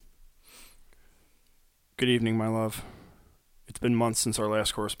Good evening, my love. It's been months since our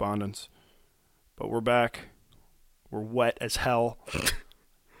last correspondence, but we're back. We're wet as hell.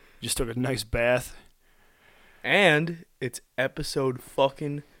 Just took a nice bath. And it's episode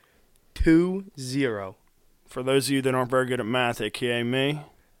fucking 20. For those of you that aren't very good at math, aka me,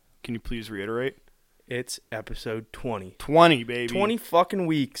 can you please reiterate? It's episode 20. 20, baby. 20 fucking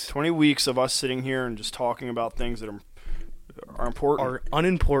weeks. 20 weeks of us sitting here and just talking about things that are important. Are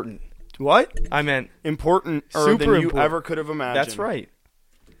unimportant. What? I meant Important super than you important. ever could have imagined. That's right.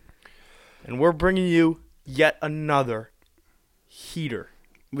 And we're bringing you yet another heater.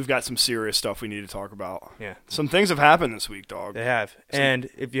 We've got some serious stuff we need to talk about. Yeah. Some things have happened this week, dog. They have. And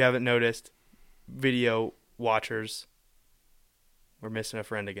if you haven't noticed, video watchers, we're missing a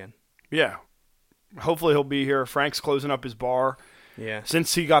friend again. Yeah. Hopefully he'll be here. Frank's closing up his bar. Yeah.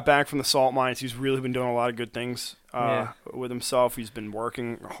 Since he got back from the salt mines, he's really been doing a lot of good things with himself. He's been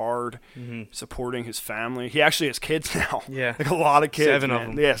working hard, supporting his family. He actually has kids now. Yeah. Like a lot of kids. 7 man. of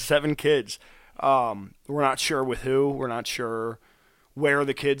them. Yeah, 7 kids. We're not sure with who. We're not sure where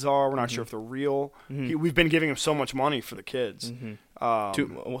the kids are. We're not sure if they're real. We've been giving him so much money for the kids.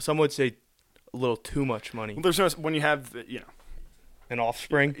 Some would say a little too much money. There's no, when you have, An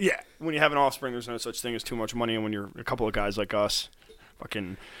offspring? yeah, when you have an offspring, there's no such thing as too much money. And when you're a couple of guys like us,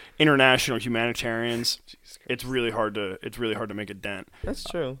 fucking international humanitarians, it's really hard to make a dent. That's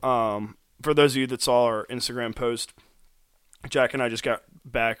true. For those of you that saw our Instagram post, Jack and I just got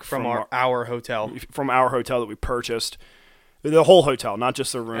back From our hotel. from our hotel that we purchased. The whole hotel, not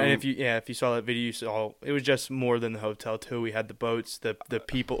just the room. And if you saw that video, you saw it was just more than the hotel too. We had the boats, the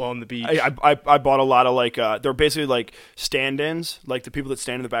people on the beach. I bought a lot of they're basically like stand-ins, like the people that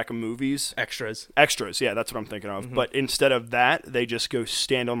stand in the back of movies. Extras. Yeah, that's what I'm thinking of. But instead of that, they just go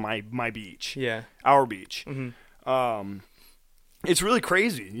stand on my beach. Yeah. Our beach. It's really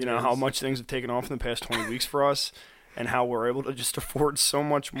crazy, how much things have taken off in the past 20 weeks for us and how we're able to just afford so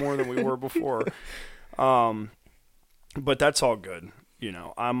much more than we were before. But that's all good.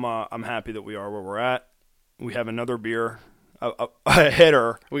 I'm happy that we are where we're at. We have another beer, a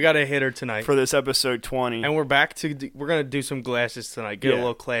hitter. We got a hitter tonight For this episode 20. and we're back to we're gonna do some glasses tonight. Get a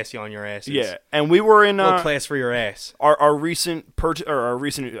little classy on your asses. Yeah, and we were in a little class for your ass. our recent purchase, or our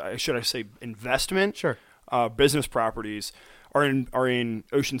recent, should I say, investment? Sure. Business properties are in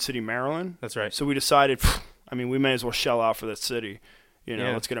Ocean City, Maryland. That's right. So we decided, we may as well shell out for that city.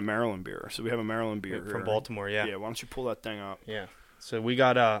 Yeah. Let's get a Maryland beer. So we have a Maryland beer From here. Baltimore. Yeah. Yeah, why don't you pull that thing up? Yeah. So we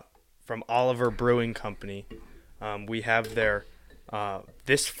got from Oliver Brewing Company. We have their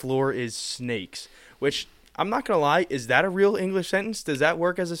this floor is snakes, which I'm not gonna lie, is that a real English sentence? Does that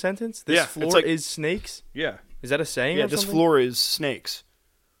work as a sentence? This floor is snakes. Yeah. Is that a saying? Yeah, or this something? floor is snakes.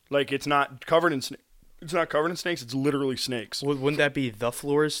 Like it's not covered in It's not covered in snakes. It's literally snakes. Wouldn't that be the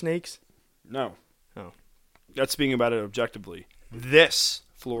floor is snakes? No. Oh. That's speaking about it objectively. This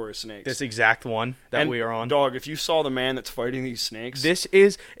floor is snakes. This exact one that we are on. Dog, if you saw the man that's fighting these snakes. This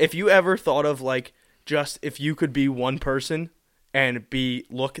is, if you ever thought of just if you could be one person and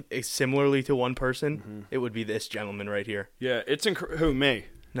look similarly to one person, it would be this gentleman right here. Yeah, it's who, me?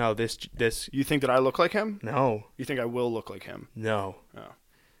 No, this. You think that I look like him? No. You think I will look like him? No. Oh.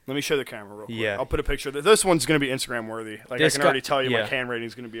 Let me show the camera real quick. Yeah. I'll put a picture. This one's going to be Instagram worthy. Like This I can guy- already tell you yeah. my can rating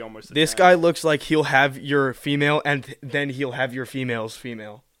is going to be almost a This 10. guy looks like he'll have your female, and then he'll have your female's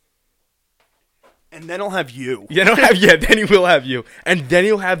female. And then I'll have you. Then he will have you, and then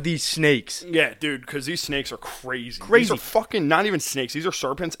he'll have these snakes. Yeah, dude, because these snakes are crazy. Crazy. These are fucking not even snakes. These are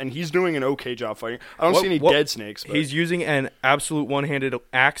serpents, and he's doing an okay job fighting. I don't see any dead snakes. But He's using an absolute one-handed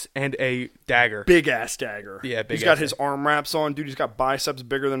axe and a dagger. big-ass dagger. Yeah, He's got his arm wraps on. Dude, he's got biceps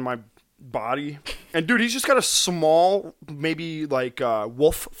bigger than my body. And, dude, he's just got a small, maybe,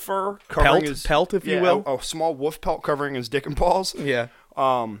 wolf fur covering his... Pelt, if you will. A small wolf pelt covering his dick and balls. Yeah.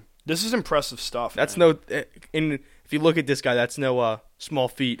 This is impressive stuff. That's man. if you look at this guy, that's no small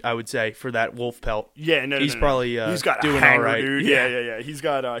feat, I would say, for that wolf pelt. Yeah, he's probably he's got doing a hanger, all right. dude. Yeah. He's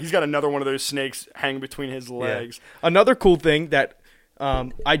got another one of those snakes hanging between his legs. Yeah. Another cool thing that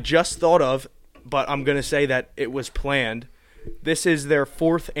I just thought of, but I'm gonna say that it was planned. This is their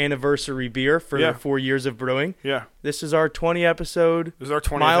 4th anniversary beer for their 4 years of brewing. Yeah. This is our 20 episode. This is our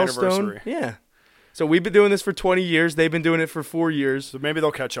 20th milestone. anniversary. Yeah. So we've been doing this for 20 years. They've been doing it for 4 years. So maybe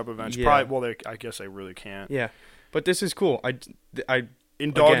they'll catch up eventually. Yeah. I guess they really can't. Yeah. But this is cool.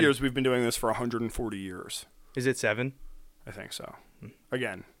 In dog years, we've been doing this for 140 years. Is it 7? I think so.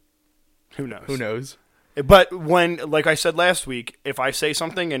 Again, who knows? Who knows? But like I said last week, if I say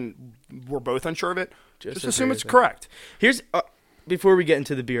something and we're both unsure of it, just assume it's correct. Here's before we get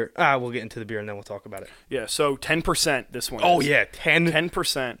into the beer, we'll get into the beer and then we'll talk about it. Yeah, so 10% this one. Oh, is. yeah, 10%.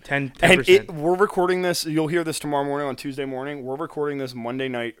 10%. And we're recording this. You'll hear this tomorrow morning on Tuesday morning. We're recording this Monday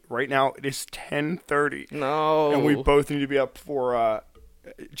night. Right now, it is 10:30. No. And we both need to be up for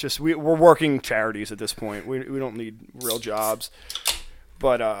we're working charities at this point. We don't need real jobs.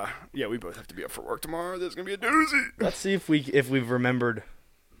 But, yeah, we both have to be up for work tomorrow. This is going to be a doozy. Let's see if we've remembered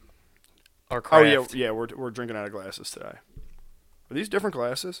our craft. Oh, yeah, we're drinking out of glasses today. Are these different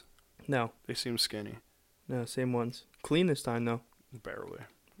glasses? No. They seem skinny. No, same ones. Clean this time, though. Barely.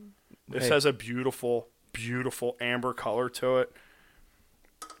 This has a beautiful, beautiful amber color to it.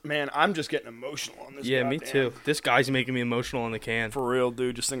 Man, I'm just getting emotional on this. Yeah, me too. This guy's making me emotional on the can. For real,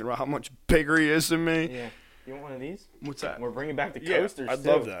 dude. Just thinking about how much bigger he is than me. Yeah. You want one of these? What's that? We're bringing back the Yeah, coasters, I'd too.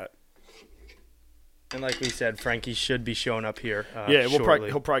 love that. And like we said, Frankie should be showing up here Yeah, shortly.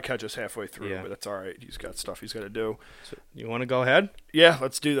 he'll probably catch us halfway through, Yeah. but that's all right. He's got stuff he's got to do. So, you want to go ahead? Yeah,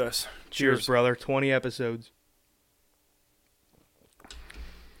 let's do this. Cheers, brother. 20 episodes.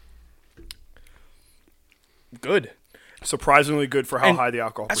 Good. Surprisingly good for how And high the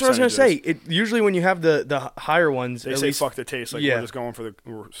alcohol That's what I was going to percentage say. Usually when you have the higher ones, They at say least, fuck the taste. Like, yeah. we're just going for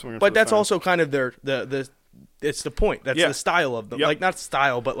we're swinging for but the that's fence. also kind of it's the point. That's Yeah. the style of them. Yep. Like, not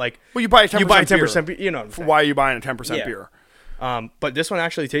style, but like, Well, you buy a 10% you buy beer. 10%, you know what I'm saying. Why are you buying a 10% Yeah. beer? But this one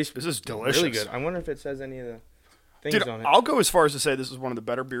actually tastes This is delicious. really good. I wonder if it says any of the things Dude, on it. I'll go as far as to say this is one of the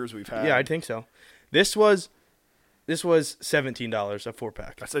better beers we've had. Yeah, I think so. This was $17 a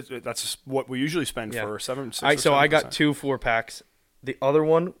 4-pack. That's what we usually spend Yeah. for 7. 6 So I got 7%. 2 4-packs. The other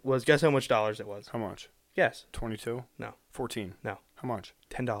one was, guess how much dollars it was? How much? Yes. 22? No. 14. No. How much?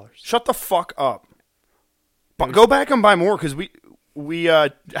 $10. Shut the fuck up. But go back and buy more because we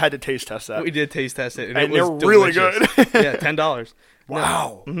had to taste test that. We did taste test it, And it they're was really delicious. good. Yeah, $10.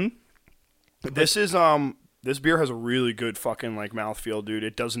 Wow. Mm-hmm. This is this beer has a really good fucking like mouthfeel, dude.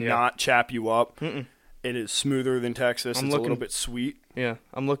 It does not chap you up. Mm-mm. It is smoother than Texas. It's a little bit sweet. Yeah,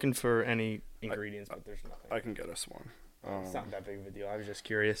 I'm looking for any ingredients, but there's nothing. I can get us one. It's not that big of a deal. I was just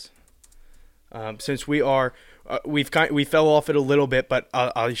curious. Since we are, we fell off it a little bit, but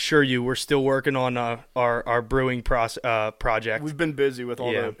I'll assure you, we're still working on our brewing project. We've been busy with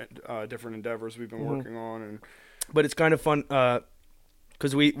all the different endeavors we've been working on, and but it's kind of fun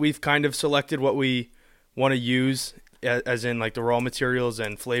because we've kind of selected what we want to use, as in like the raw materials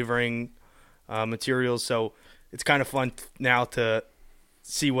and flavoring materials. So it's kind of fun now to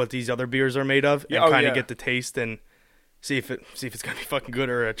see what these other beers are made of and kind of get the taste and see if it's gonna be fucking good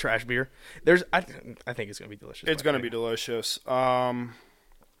or a trash beer. I think it's gonna be delicious. It's gonna be delicious.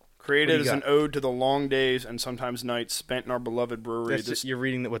 Created as an ode to the long days and sometimes nights spent in our beloved brewery. You're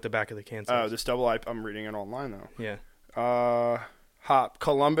reading what the back of the can says. Oh, this double IPA. I'm reading it online though. Yeah. Hop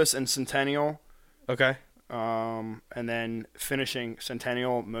Columbus and Centennial. Okay. And then finishing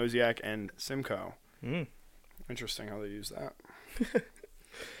Centennial, Mosaic, and Simcoe. Interesting how they use that.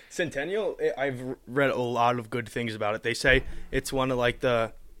 Centennial, I've read a lot of good things about it. They say it's one of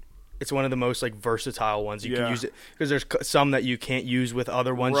the most like versatile ones. You can use it because there's some that you can't use with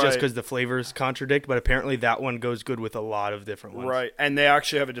other ones just because the flavors contradict. But apparently that one goes good with a lot of different ones. Right, and they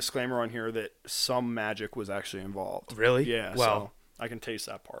actually have a disclaimer on here that some magic was actually involved. Really? Yeah. Wow. So I can taste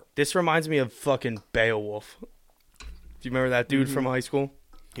that part. This reminds me of fucking Beowulf. Do you remember that dude from high school?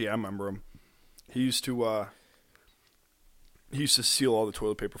 Yeah, I remember him. He used to steal all the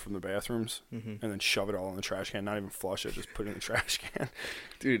toilet paper from the bathrooms and then shove it all in the trash can. Not even flush it, just put it in the trash can.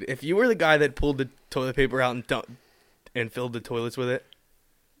 Dude, if you were the guy that pulled the toilet paper out and filled the toilets with it,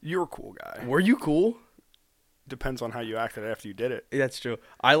 You're a cool guy. were you cool? Depends on how you acted after you did it. That's true.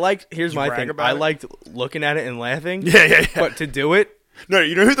 Here's my brag thing. about I it? liked looking at it and laughing. Yeah. But to do it, No,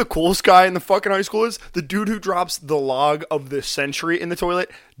 you know who the coolest guy in the fucking high school is? The dude who drops the log of the century in the toilet,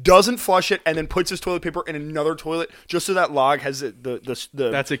 doesn't flush it, and then puts his toilet paper in another toilet just so that log has the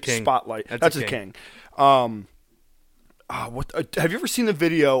That's a king. spotlight. That's a a king. Have you ever seen the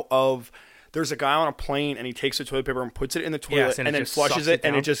video of there's a guy on a plane and he takes the toilet paper and puts it in the toilet Yes, and and it then just flushes sucks it it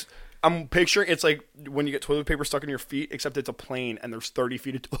and down? it just I'm picturing it's like when you get toilet paper stuck in your feet, except it's a plane and there's 30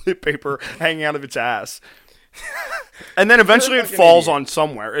 feet of toilet paper hanging out of its ass. And then eventually it falls on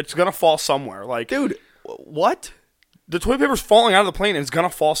somewhere. It's going to fall somewhere. Like, dude, what? the toilet paper's falling out of the plane and it's going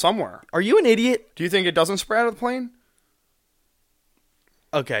to fall somewhere. Are you an idiot? Do you think it doesn't spray out of the plane?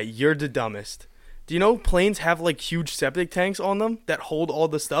 Okay, you're the dumbest. Do you know planes have like huge septic tanks on them that hold all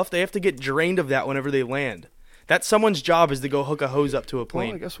the stuff? They have to get drained of that whenever they land. That's someone's job, is to go hook a hose up to a plane.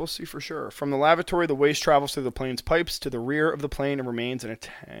 Well, I guess we'll see for sure. From the lavatory, the waste travels through the plane's pipes to the rear of the plane and remains in a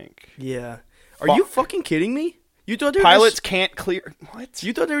tank. Yeah. Are you fucking kidding me? You thought they were Pilots can't clear. What?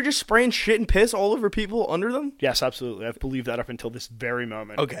 You thought they were just spraying shit and piss all over people under them? Yes, absolutely. I've believed that up until this very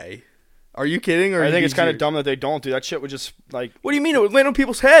moment. Okay. Are you kidding? Or I think it's kind of dumb that they don't do that shit. Would just like. What do you mean? It would land on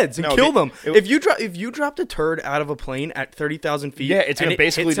people's heads and No, kill them. it- If you dropped a turd out of a plane at 30,000 feet, Yeah, it's and gonna it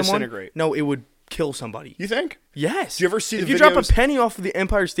basically hit someone, disintegrate. No, it would kill somebody. You think? Yes. Do you ever see if the you drop a videos- penny off of the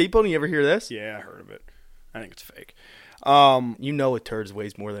Empire State Building, you ever hear this? Yeah, I heard of it. I think it's fake. You know a turd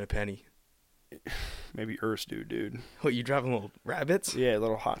weighs more than a penny. Maybe Earths do, dude. What, you dropping little rabbits? Yeah,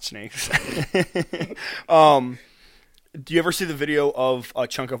 little hot snakes. Do you ever see the video of a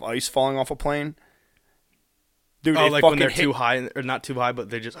chunk of ice falling off a plane? Dude, Oh, it like when fucking they're hit- too high, or not too high, but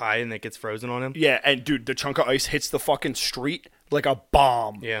they're just high and it gets frozen on them? Yeah, and dude, the chunk of ice hits the fucking street like a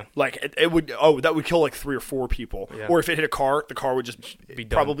bomb. Yeah. Like it would. Oh, that would kill like 3 or 4 people. Yeah. Or if it hit a car, the car would just Be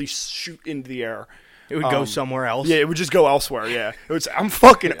done. probably shoot into the air. It would go somewhere else? Yeah, it would just go elsewhere. Yeah, I'm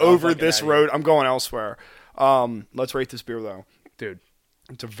fucking over fucking this outta here. road. I'm going elsewhere. Let's rate this beer though. Dude,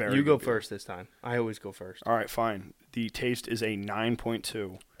 It's a very. you go good beer. first this time. I always go first. All right, fine. The taste is a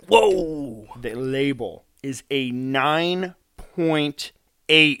 9.2. Whoa! The label is a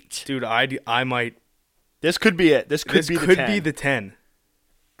 9.8. Dude, I might... This could be it. This could be the 10. be the 10.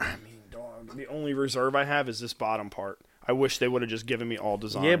 I mean, dog. The only reserve I have is this bottom part. I wish they would have just given me all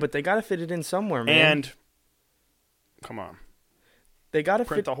design. Yeah, but they got to fit it in somewhere, man. And come on, they got to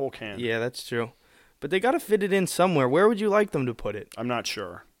print fit... the whole can. Yeah, that's true. But they got to fit it in somewhere. Where would you like them to put it? I'm not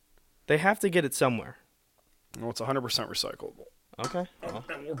sure. They have to get it somewhere. Well, it's 100% recyclable. Okay. Well,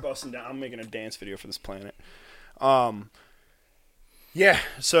 And we're busting down. I'm making a dance video for this planet. Yeah,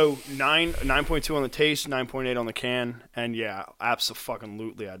 so 9.2 on the taste, 9.8 on the can, and yeah,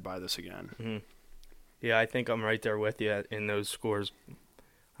 abso-fucking-lutely I'd buy this again. yeah, I think I'm right there with you in those scores.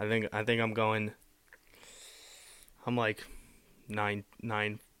 I think I'm going... I'm like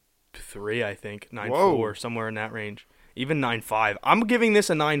 9.3, I think. 9.4, somewhere in that range. Even 9.5. I'm giving this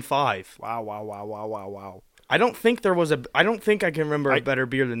a 9.5. Wow. I don't think there was a... I don't think I can remember a better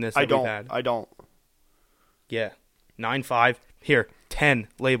beer than this that we've had. I don't. Yeah. 9.5. Here, 10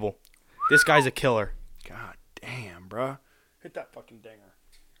 label. This guy's a killer. God damn, bruh. Hit that fucking dinger.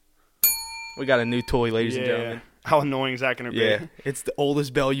 We got a new toy, ladies and gentlemen. How annoying is that going to be? Yeah. It's the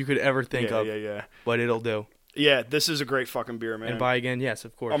oldest bell you could ever think of. Yeah. But it'll do. Yeah, this is a great fucking beer, man. And buy again, yes,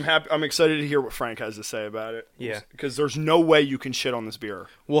 of course. I'm happy. I'm excited to hear what Frank has to say about it. Yeah. Because there's no way you can shit on this beer.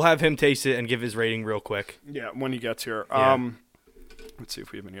 We'll have him taste it and give his rating real quick. Yeah, when he gets here. Yeah. Let's see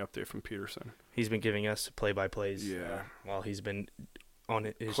if we have any update from Peterson. He's been giving us play-by-plays Yeah. while he's been on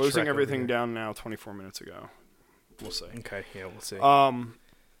his Closing trek over everything here. down now 24 minutes ago. We'll see. Okay, yeah, we'll see.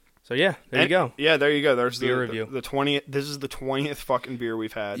 So yeah, there you go. Yeah, there you go. There's Beer the review. The 20th. This is the 20th fucking beer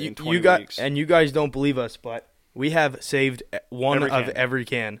we've had in 20 weeks. And you guys don't believe us, but we have saved one Every of can. every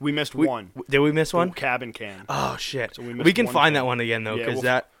can. We missed one. Did we miss one? The cabin can. Oh shit! So we missed we can one find can. that one again though, Yeah, because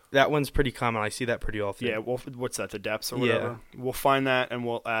that one's pretty common. I see that pretty often. Yeah, well, what's that? The depths or Yeah. whatever. We'll find that and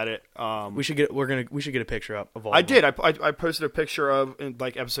we'll add it. we should get a picture up of all. I of them. did. I posted a picture of in,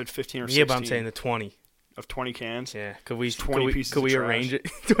 like episode 15 or 16. Yeah, but I'm saying the 20. of 20 cans. Yeah, could we 20 pieces could of we trash. arrange it?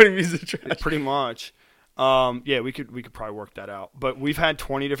 20 pieces of trash. Pretty much. Yeah, we could probably work that out. But we've had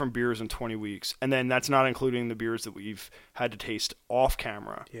 20 different beers in 20 weeks, and then that's not including the beers that we've had to taste off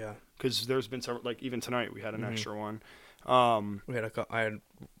camera. Yeah, Because there's been some, like even tonight we had an extra one.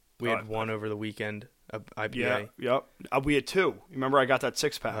 we had one over the weekend. IPA. Yeah, yep. We had 2. Remember, I got that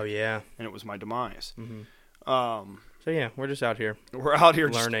 6-pack. Oh yeah. And it was my demise. So yeah, we're just out here. We're out here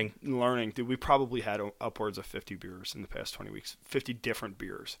just Learning. Dude, we probably had upwards of 50 beers in the past 20 weeks. 50 different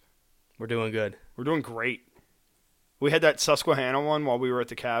beers. We're doing good. We're doing great. We had that Susquehanna one while we were at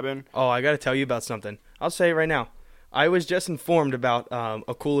the cabin. Oh, I got to tell you about something. I'll say it right now. I was just informed about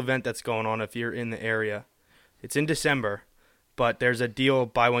a cool event that's going on if you're in the area. It's in December, but there's a deal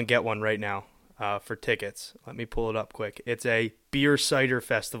buy one get one right now for tickets. Let me pull it up quick. It's a beer cider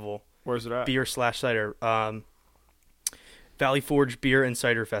festival. Where's it at? Beer/cider. Valley Forge Beer and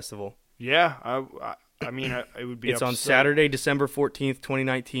Cider Festival. Yeah, I mean, it would be. It's on upset. Saturday, December 14th,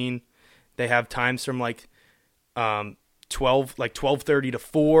 2019. They have times from like 12:30 to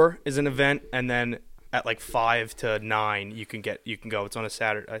 4 is an event, and then at like 5 to 9 you can go. It's on a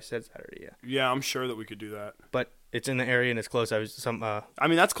Saturday. I said Saturday, yeah. Yeah, I'm sure that we could do that. But it's in the area and it's close. I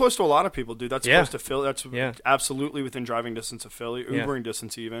mean, that's close to a lot of people, dude. That's Yeah. close to Philly. That's Yeah. absolutely within driving distance of Philly, Yeah. Ubering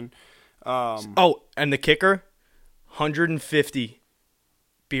distance even. Oh, and the kicker, 150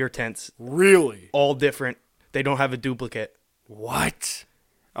 beer tents, Really? all different. They don't have a duplicate. What?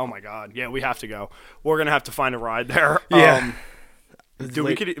 Oh my God! Yeah, we have to go. We're gonna have to find a ride there. Yeah. Dude,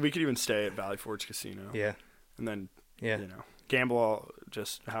 we could even stay at Valley Forge Casino. Yeah. And then Yeah. gamble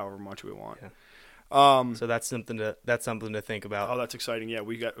just however much we want. Yeah. So that's something to think about. Oh, that's exciting. Yeah,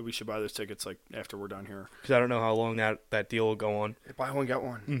 we should buy those tickets like after we're done here. Because I don't know how long that deal will go on. Buy one get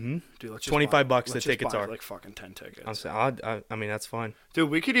one. Mm-hmm. Dude, let's just $25 the let's tickets just buy are. like fucking 10 tickets. I'm saying, I mean, that's fine. Dude,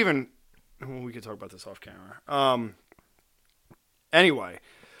 we could even. Well, we could talk about this off camera. Anyway,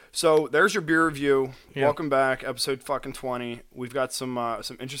 so there's your beer review. Yeah. Welcome back, episode fucking 20. We've got some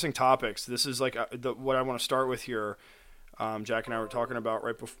interesting topics. This is like what I want to start with here. Jack and I were talking about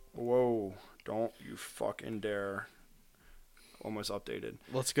right before. Whoa! Don't you fucking dare! Almost updated.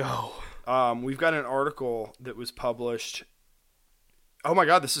 Let's go. We've got an article that was published. Oh my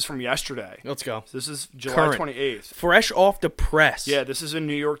God! This is from yesterday. Let's go. This is July Current. 28th. Fresh off the press. Yeah, this is a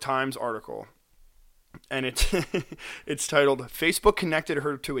New York Times article. And it's titled, Facebook Connected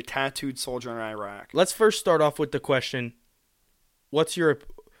Her to a Tattooed Soldier in Iraq. Let's first start off with the question, what's your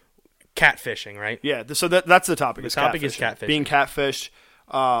catfishing, right? Yeah, so that's the topic. The topic is catfishing. Being catfished.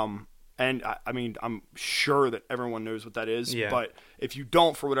 And I mean, I'm sure that everyone knows what that is. Yeah. But if you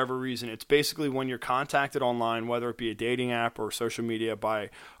don't, for whatever reason, it's basically when you're contacted online, whether it be a dating app or social media,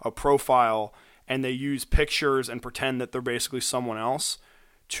 by a profile, and they use pictures and pretend that they're basically someone else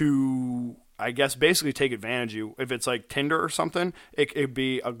to, I guess, basically take advantage of you. If it's like Tinder or something, it could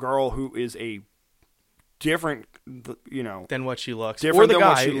be a girl who is a different, Than what she looks. different Or the than guy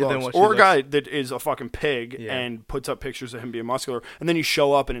what she looks. than what she Or a looks. guy that is a fucking pig Yeah. and puts up pictures of him being muscular, and then you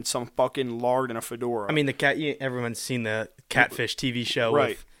show up and it's some fucking lard in a fedora. I mean, everyone's seen the Catfish TV show Right.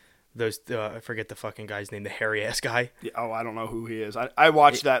 with those, I forget the fucking guy's name, the hairy-ass guy. Yeah, I don't know who he is. I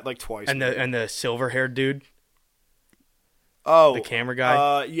watched that like twice. And the silver-haired dude, the camera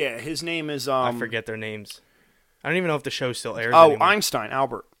guy. Yeah, his name is I forget their names. I don't even know if the show still airs Oh, anymore. Einstein,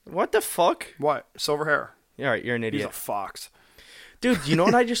 Albert. What the fuck? What? Silver hair. All right, you're an He's idiot. a fox. Dude, you know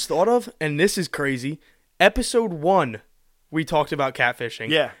what I just thought of? And this is crazy. Episode 1, we talked about catfishing.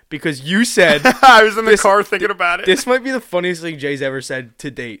 Yeah. Because you said, I was in the car thinking about it. this might be the funniest thing Jay's ever said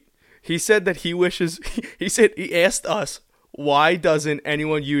to date. He said that he wishes, he asked us, why doesn't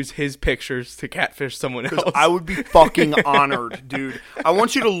anyone use his pictures to catfish someone else? I would be fucking honored, dude. I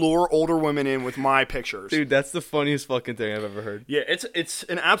want you to lure older women in with my pictures. Dude, that's the funniest fucking thing I've ever heard. Yeah, it's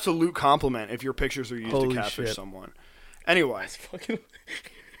an absolute compliment if your pictures are used Holy to catfish shit. someone. Anyway, Fucking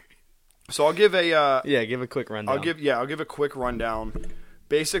so I'll give a yeah, give a quick rundown. I'll give a quick rundown.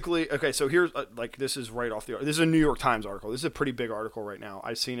 Basically, okay, so here's this is right off this is a New York Times article. This is a pretty big article right now.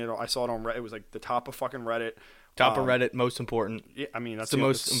 I saw it on Reddit. It was like the top of fucking Reddit. Top of Reddit, most important. Yeah, I mean, that's It's the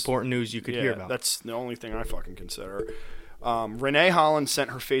most important news you could hear about. That's the only thing I fucking consider. Renee Holland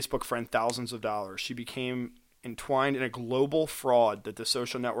sent her Facebook friend thousands of dollars. She became entwined in a global fraud that the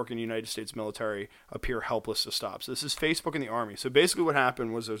social network and the United States military appear helpless to stop. So this is Facebook and the Army. So basically what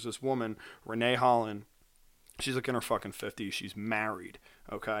happened was there's this woman, Renee Holland. She's like in her fucking 50s. She's married,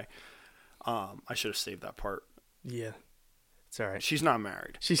 okay? I should have saved that part. Yeah. It's all right. She's not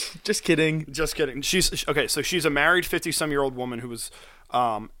married. She's just kidding. Just kidding. She's okay. So she's a married 50-some-year-old woman who was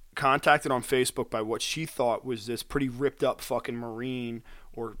contacted on Facebook by what she thought was this pretty ripped up fucking Marine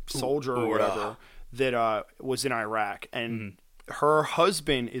or soldier or whatever that was in Iraq, and her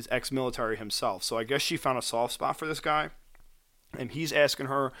husband is ex-military himself. So I guess she found a soft spot for this guy, and he's asking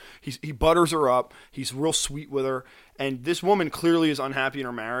her. He butters her up. He's real sweet with her, and this woman clearly is unhappy in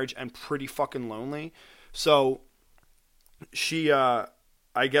her marriage and pretty fucking lonely. So she, I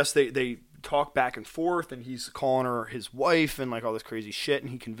guess they talk back and forth, and he's calling her his wife and like all this crazy shit,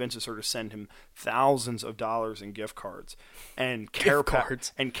 and he convinces her to send him thousands of dollars in gift cards and care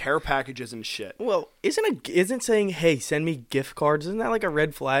packages and shit. Well, isn't saying, hey, send me gift cards, isn't that like a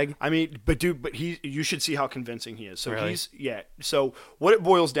red flag? I mean, but you should see how convincing he is. So Really? So what it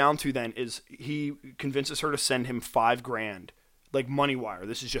boils down to then is he convinces her to send him $5,000. Like money wire.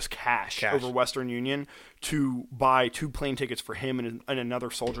 This is just cash over Western Union to buy 2 plane tickets for him and another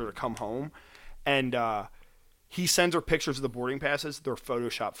soldier to come home. And he sends her pictures of the boarding passes. They're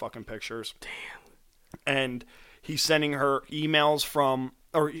Photoshop fucking pictures. Damn. And he's sending her emails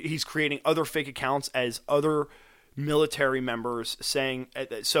or he's creating other fake accounts as other military members saying,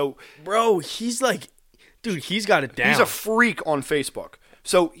 so. Bro, he's like, dude, he's got it down. He's a freak on Facebook.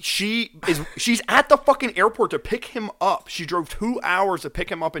 So she's at the fucking airport to pick him up. She drove 2 hours to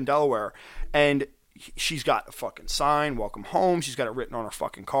pick him up in Delaware, and she's got a fucking sign, welcome home. She's got it written on her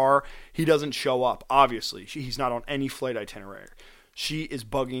fucking car. He doesn't show up, obviously. He's not on any flight itinerary. She is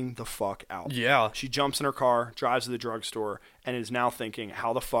bugging the fuck out. Yeah. She jumps in her car, drives to the drugstore, and is now thinking,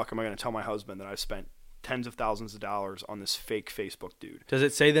 how the fuck am I going to tell my husband that I spent tens of thousands of dollars on this fake Facebook dude? Does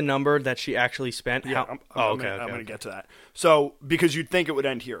it say the number that she actually spent? Yeah, I'm going to okay. get to that. So, because you'd think it would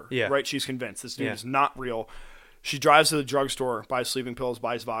end here, Yeah. right? She's convinced this dude Yeah. is not real. She drives to the drugstore, buys sleeping pills,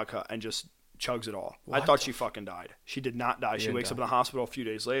 buys vodka, and just chugs it all. I What thought she fucking died. She did not die. She didn't wakes up die. in the hospital a few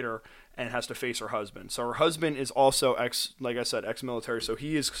days later and has to face her husband. So her husband is also like I said, ex-military. So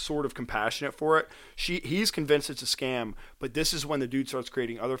he is sort of compassionate for it. He's convinced it's a scam, but this is when the dude starts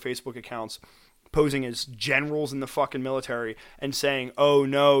creating other Facebook accounts posing as generals in the fucking military and saying, oh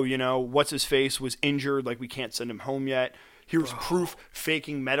no, what's his face was injured, like we can't send him home yet. Here's proof,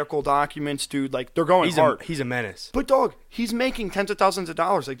 faking medical documents, dude. Like, they're going hard. He's a menace. But, dog, he's making tens of thousands of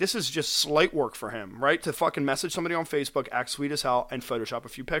dollars. Like, this is just slight work for him, right? To fucking message somebody on Facebook, act sweet as hell, and Photoshop a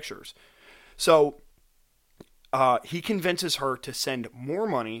few pictures. So, he convinces her to send more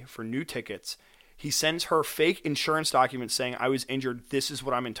money for new tickets. He sends her fake insurance documents saying, I was injured. This is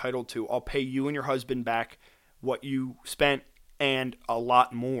what I'm entitled to. I'll pay you and your husband back what you spent and a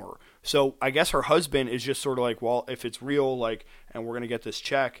lot more. So I guess her husband is just sort of like, well, if it's real, like, and we're going to get this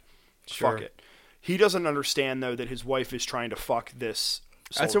check, Sure. fuck it. He doesn't understand, though, that his wife is trying to fuck this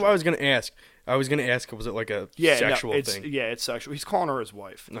soldier. That's what I was going to ask. Was it like a sexual thing? Yeah, it's sexual. He's calling her his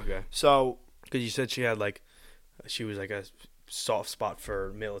wife. Okay. So, Because you said she was like a soft spot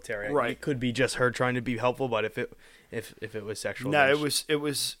for military. Right. It could be just her trying to be helpful, but if it was sexual, no, then it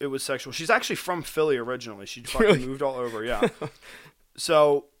was sexual. She's actually from Philly originally. She fucking Really? moved all over, yeah.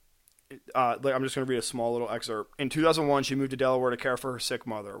 So, I'm just going to read a small little excerpt. In 2001, she moved to Delaware to care for her sick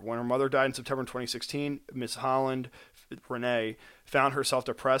mother. When her mother died in September 2016, Miss Holland, Renee, found herself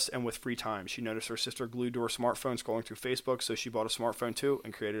depressed and with free time. She noticed her sister glued to her smartphone scrolling through Facebook, so she bought a smartphone too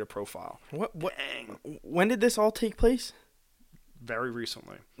and created a profile. What? Bang. When did this all take place? Very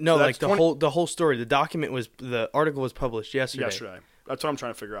recently. No, So like that's the whole story. The article was published yesterday. yesterday. That's what I'm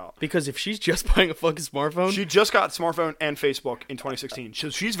trying to figure out. Because if she's just buying a fucking smartphone, She just got smartphone and Facebook in 2016. So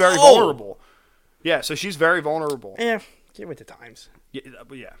she's very Oh! vulnerable. Yeah, so she's very vulnerable. get with the times. Yeah,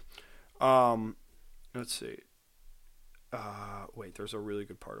 but yeah. Let's see. Wait, there's a really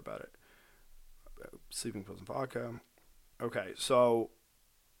good part about it. Sleeping pills and vodka. Okay, so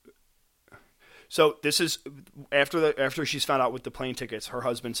this is after she's found out with the plane tickets. Her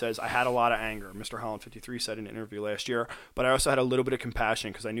husband says, "I had a lot of anger." Mr. Holland 53 said in an interview last year, but I also had a little bit of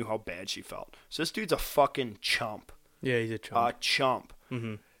compassion because I knew how bad she felt. So this dude's a fucking chump. Yeah, he's a chump. Chump.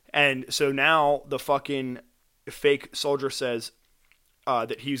 Mm-hmm. And so now the fucking fake soldier says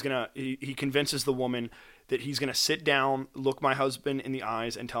that he convinces the woman that he's gonna sit down, look my husband in the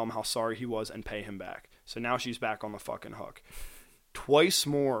eyes, and tell him how sorry he was and pay him back. So now she's back on the fucking hook. Twice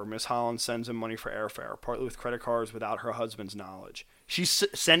more, Miss Holland sends him money for airfare, partly with credit cards without her husband's knowledge. She's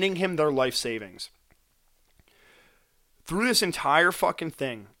sending him their life savings. Through this entire fucking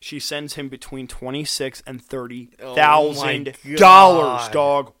thing, she sends him between $26,000 and $30,000,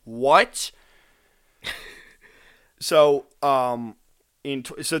 dog. What? So,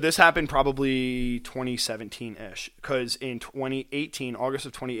 so this happened probably 2017-ish, because in 2018, August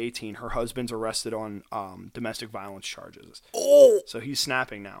of 2018, her husband's arrested on domestic violence charges. Oh, So he's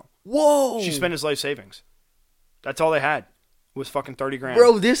snapping now. whoa! She spent his life savings. That's all they had was fucking $30,000.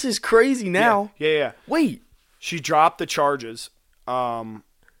 Bro, this is crazy now. Yeah. Wait, She dropped the charges.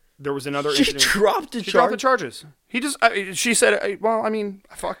 There was another she incident. dropped the She dropped the charge, charges. She said, well, I mean,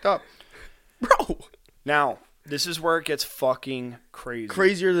 I fucked up. bro. Now, this is where it gets fucking crazy.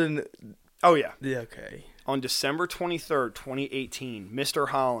 Crazier than. Oh, yeah. Yeah, okay. On December 23rd, 2018, Mr.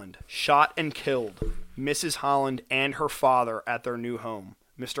 Holland shot and killed Mrs. Holland and her father at their new home.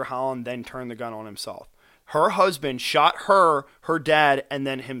 Mr. Holland then turned the gun on himself. Her husband shot her dad, and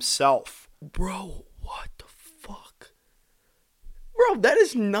then himself. Bro, what the fuck? Bro, that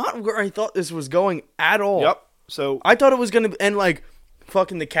is not where I thought this was going at all. Yep. So, I thought it was gonna end like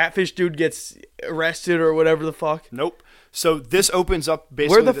fucking the catfish dude gets arrested or whatever the fuck. nope. So this opens up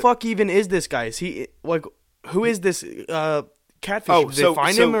basically. Where the fuck even is this guy? Is he like who is this catfish? Oh, Did they so-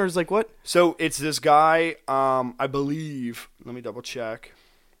 find so- him or is like what? So it's this guy, I believe. Let me double check.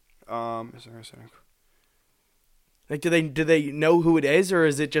 Is there a second? Like do they know who it is or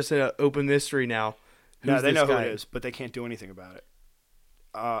is it just an open mystery now? No, Who's they this know guy? who it is, but they can't do anything about it.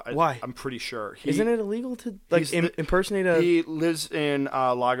 Why? I'm pretty sure. Isn't it illegal to like he's impersonate a? He lives in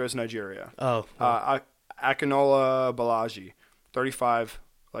Lagos, Nigeria. Oh, Akinola Balaji, 35,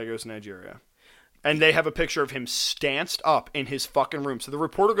 Lagos, Nigeria. And they have a picture of him stanced up in his fucking room. So the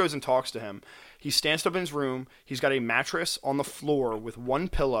reporter goes and talks to him. He's stanced up in his room. He's got a mattress on the floor with one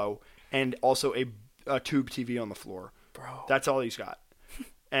pillow and also a tube TV on the floor. bro. That's all he's got.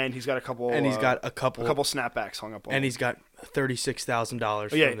 And he's got a couple. And he's got a couple snapbacks hung up on. and him. he's got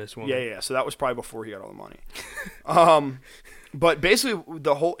 $36,000 yeah, from this woman. Yeah. So that was probably before he got all the money. But basically,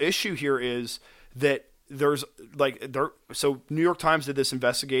 the whole issue here is that so New York Times did this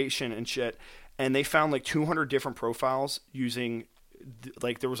investigation and shit, and they found like 200 different profiles using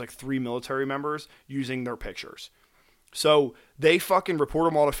like there was like 3 military members using their pictures. So they fucking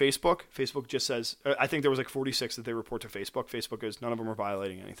report them all to Facebook. Facebook just says, I think there was like 46 that they report to Facebook. Facebook goes, none of them are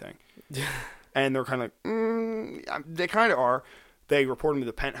violating anything. And they're kind of like, they kind of are. They report them to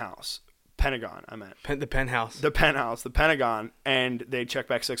the Pentagon, I meant. The penthouse. The Pentagon, and they check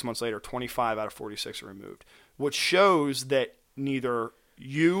back 6 months later, 25 out of 46 are removed. Which shows that neither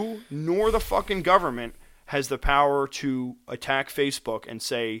you nor the fucking government has the power to attack Facebook and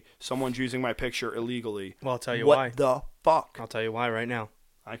say someone's using my picture illegally. Well, I'll tell you why. why. What the fuck? I'll tell you why right now.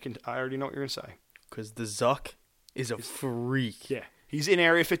 I already know what you're gonna say. Because the Zuck is a freak. Yeah, he's in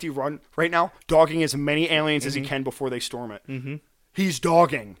Area 51 right now, dogging as many aliens as he can before they storm it. Mm-hmm. He's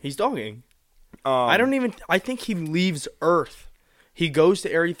dogging. He's dogging. I think he leaves Earth. He goes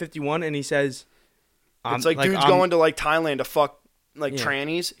to Area 51 and he says, it's like dude's going to like Thailand to fuck like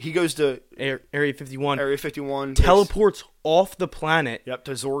trannies. He goes to Area 51. Area 51 teleports off the planet. Yep,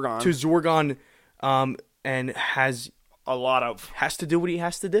 to Zorgon. And has to do what he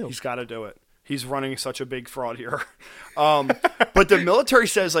has to do. He's got to do it. He's running such a big fraud here. But the military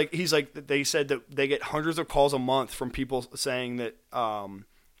says they said that they get hundreds of calls a month from people saying that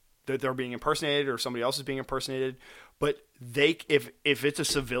that they're being impersonated or somebody else is being impersonated. But if it's a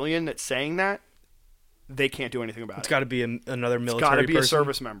civilian that's saying that, they can't do anything about it. It's got to be another military person. It's got to be a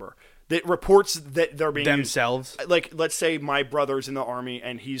service member that reports that they're being themselves. Like, let's say my brother's in the Army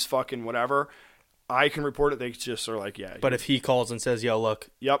and he's fucking whatever. I can report it. They just are like, yeah. But if he calls and says, yo, look,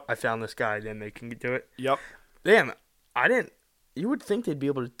 yep, I found this guy, then they can do it. Yep. Damn, you would think they'd be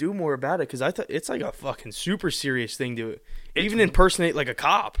able to do more about it because I thought it's like a fucking super serious thing to even impersonate like a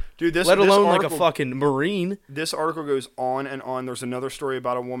cop. Dude, let alone like a fucking Marine. This article goes on and on. There's another story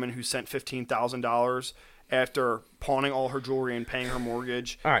about a woman who sent $15,000 after pawning all her jewelry and paying her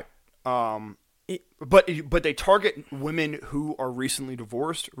mortgage. All right. But they target women who are recently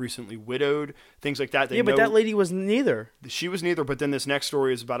divorced, recently widowed, things like that. But that lady was neither. She was neither. But then this next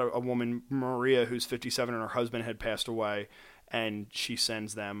story is about a woman, Maria, who's 57 and her husband had passed away, and she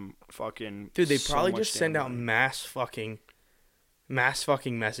sends them fucking. Dude, they probably just send out mass fucking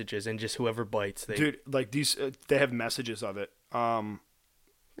messages, and just whoever bites. Dude, like these, they have messages of it.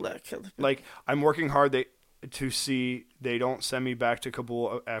 Like I'm working hard. They don't send me back to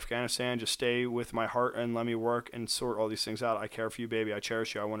Kabul, Afghanistan. Just stay with my heart and let me work and sort all these things out. I care for you, baby. I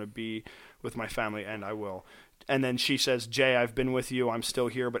cherish you. I want to be with my family, and I will. And then she says, Jay, I've been with you. I'm still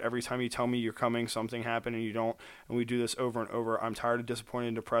here, but every time you tell me you're coming, something happened and you don't. And we do this over and over. I'm tired and disappointed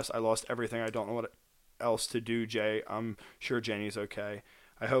and depressed. I lost everything. I don't know what else to do, Jay. I'm sure Jenny's okay.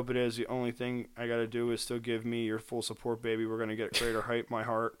 I hope it is. The only thing I got to do is still give me your full support, baby. We're going to get greater height, my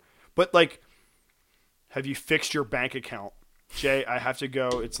heart. But, like, have you fixed your bank account? Jay, I have to go.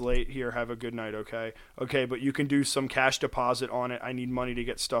 It's late here. Have a good night, okay? Okay, but you can do some cash deposit on it. I need money to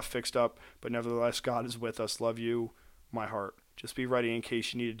get stuff fixed up. But nevertheless, God is with us. Love you, my heart. Just be ready in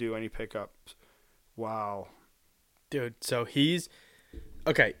case you need to do any pickups. Wow. Dude, so he's...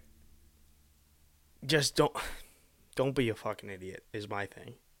 Okay. Just don't be a fucking idiot is my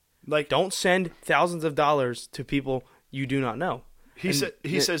thing. Like, don't send thousands of dollars to people you do not know. He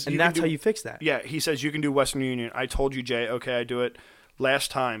says, and that's how you fix that. Yeah, he says you can do Western Union. I told you, Jay. Okay, I do it.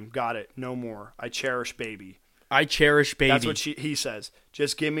 Last time, got it. No more. I cherish baby. I cherish baby. That's what he says.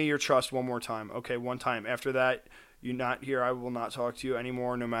 Just give me your trust one more time. Okay, one time. After that, you're not here. I will not talk to you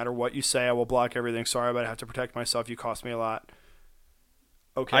anymore. No matter what you say, I will block everything. Sorry, but I have to protect myself. You cost me a lot.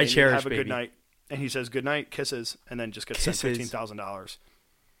 Okay, I cherish have a baby. Good night. And he says good night, kisses, and then just gets sent $15,000.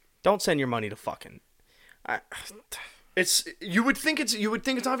 Don't send your money to fucking. You would think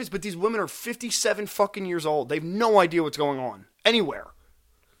it's obvious, but these women are 57 fucking years old. They have no idea what's going on anywhere,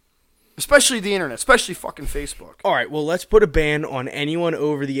 especially the internet, especially fucking Facebook. All right, well, let's put a ban on anyone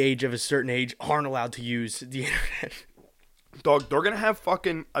over the age of a certain age aren't allowed to use the internet. Dog, they're gonna have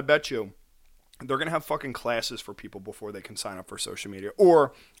fucking. I bet you, they're gonna have fucking classes for people before they can sign up for social media,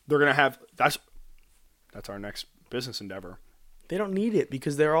 or they're gonna have that's our next business endeavor. They don't need it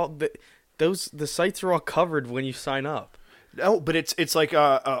because they're all. The sites are all covered when you sign up. No, but it's like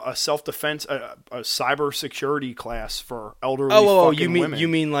a self-defense, a cyber security class for elderly fucking women. You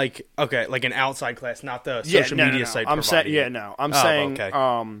mean like an outside class, not the social media site. I'm saying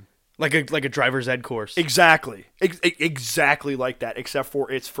like a driver's ed course. Exactly, exactly like that. Except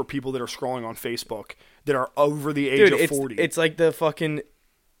for it's for people that are scrolling on Facebook that are over the age of 40. It's like the fucking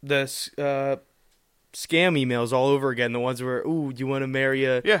scam emails all over again. The ones where, ooh, you want to marry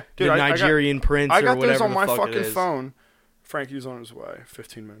the Nigerian prince or whatever. I got those on my fucking phone. Frankie's on his way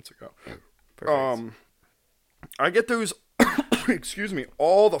 15 minutes ago. Perfect. I get those excuse me,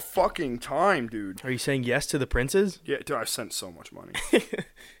 all the fucking time, dude. Are you saying yes to the princes? Yeah, dude, I sent so much money.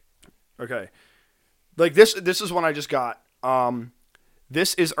 Okay. Like this is one I just got.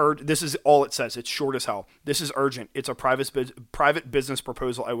 This is all it says. It's short as hell. This is urgent. It's a private business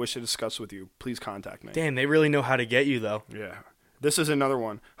proposal I wish to discuss with you. Please contact me. Damn, they really know how to get you, though. Yeah. This is another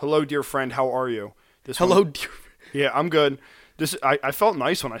one. Hello, dear friend. How are you? Hello, dear. Yeah, I'm good. I felt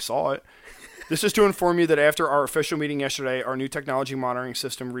nice when I saw it. This is to inform you that after our official meeting yesterday, our new technology monitoring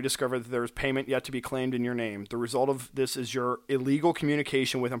system rediscovered that there is payment yet to be claimed in your name. The result of this is your illegal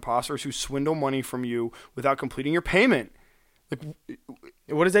communication with imposters who swindle money from you without completing your payment. Like,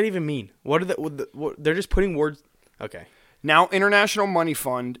 What does that even mean? What they're just putting words. Okay. now, International Money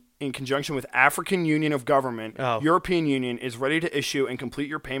Fund, in conjunction with African Union of Government, Oh. European Union, is ready to issue and complete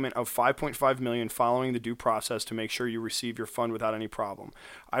your payment of $5.5 million following the due process to make sure you receive your fund without any problem.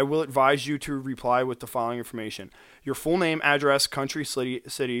 I will advise you to reply with the following information: your full name, address, country,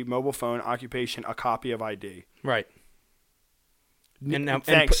 city, mobile phone, occupation, a copy of ID. Right. And now,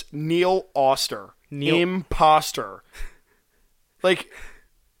 Thanks, Neil Oster. Neil- Imposter. Like,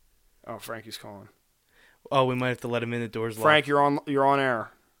 oh, Frankie's calling. oh, we might have to let him in. The door's locked. Frank, you're on air.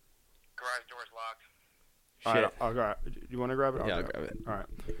 Garage door's locked. All Shit. right, I'll grab it. You want to grab it? Yeah, I'll grab it. All right.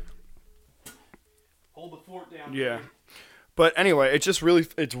 Hold the fort down. Yeah. But anyway, it's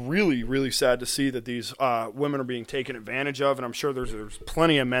really sad to see that these women are being taken advantage of, and I'm sure there's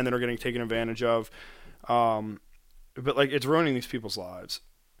plenty of men that are getting taken advantage of. But like, it's ruining these people's lives.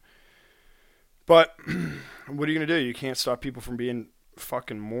 But what are you gonna do? You can't stop people from being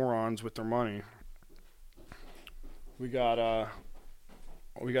fucking morons with their money. We got a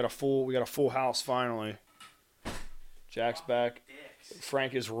full house finally. Jack's back.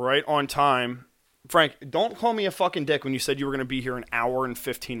 Frank is right on time. Frank, don't call me a fucking dick when you said you were going to be here an hour and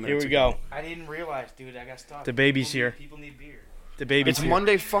 15 Here minutes we ago. go. I didn't realize, dude. I got stuck. The baby's here. People need beer. The baby's It's here.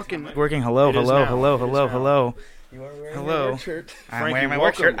 Monday fucking... Working. Hello, It is hello, now. hello, It is hello, now. hello. You are wearing Hello. your work shirt. I'm Frankie, wearing my work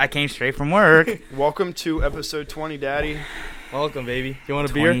welcome. shirt. I came straight from work. Welcome to episode 20, Daddy. Welcome, baby. You want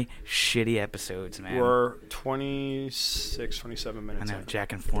a beer? 20 shitty episodes, man. We're 27 I minutes know. in.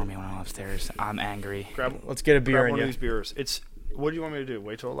 Jack informed me when I went upstairs. I'm angry. Grab, Let's get a beer grab in one of you. these beers. What do you want me to do?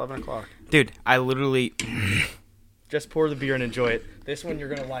 Wait till 11 o'clock? Dude, I literally... Just pour the beer and enjoy it. This one you're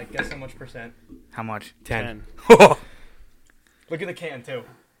going to like. Guess how much percent? How much? 10. 10. Look at the can, too.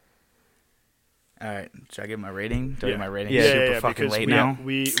 All right. Should I give my rating? Do I Yeah. give my rating? Yeah. Super fucking because late we, now.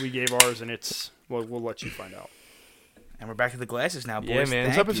 We gave ours, and it's... Well, we'll let you find out. And we're back to the glasses now, boys. Yeah, man.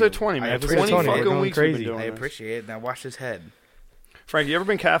 It's Thank episode you. 20, man. Episode 20 20. We're fucking going weeks we've been crazy. doing I this. appreciate it. Now watch his head. Frank, you ever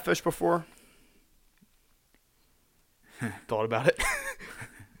been catfished before? Thought about it.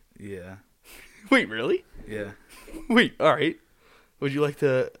 Yeah. Wait, really? Yeah. Wait, all right. Would you like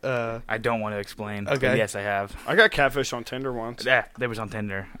to... I don't want to explain. but Okay. yes, I have. I got catfished on Tinder once. Yeah, that was on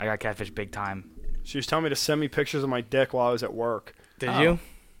Tinder. I got catfish big time. She was telling me to send me pictures of my dick while I was at work. Did Oh. you?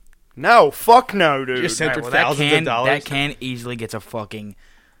 No, fuck no, dude. Just sent her Alright, thousands of dollars. That can easily gets a fucking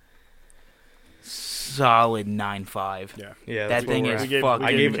solid 9.5. Yeah. Yeah, That that's thing what is we're gave- at. fucking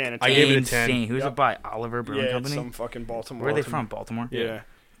I gave a can it. of I gave it a insane. 10. Who's Yep. it by? Oliver Brewing Yeah, it's Company. some fucking Baltimore. Where are they from? Baltimore. Yeah.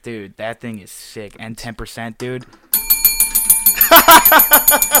 Dude, that thing is sick. And 10%, dude.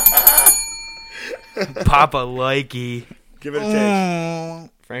 Papa likey. Give it a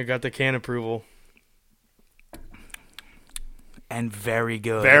taste. Frank got the can approval. And very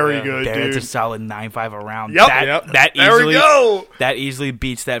good. Very good, It's a dude. solid 9.5 around. Yep. That There we easily, go. that easily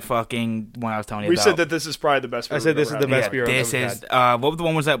beats that fucking one I was telling you We about. said that this is probably the best beer I said we've this ever is the had. best beer I've This ever is what was the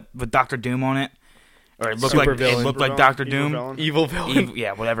one was that with Doctor Doom on it? Or it looked Super like villain. it looked like Supervillain? Doctor Evil Doom. villain? Evil villain.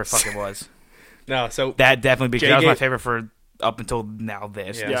 Yeah, whatever fuck it was. No, so That definitely beats. That was my JG favorite for up until now.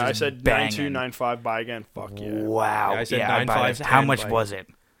 This. Yeah. This Yeah, I is said banging. 9295. Buy again. Fuck yeah. Wow. Yeah, I said yeah, I'd buy 9.5, this. How 10 much by- was it?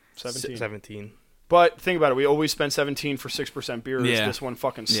 17. 17. But think about it. We always spend 17 for 6% beers. Yeah. This one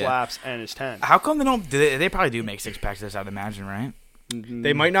fucking Yeah. slaps and is 10. How come they don't? They probably do make 6-packs of this, I'd imagine, right?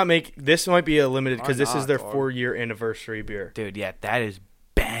 They might not make this. Might be a limited because Why this is not, their dog? 4-year anniversary beer. Dude, yeah, that is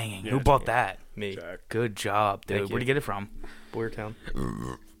banging. Yeah, Who it's bought good. that? Me, Jack. Good job, dude. Thank Where'd you get it from? Boyertown.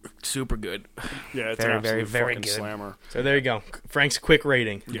 Super good. Yeah, it's Very, an very, absolute very fucking good. slammer. So there you go. Frank's quick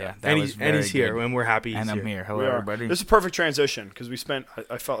rating. Yeah, that and was he's very he's here, good. and we're happy. He's And I'm here. Hello, We are. everybody. This is a perfect transition because we spent,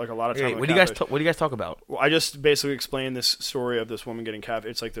 I felt like a lot of time Hey, on what do you guys? catfish. What do you guys talk about? Well, I just basically explained this story of this woman getting catfish.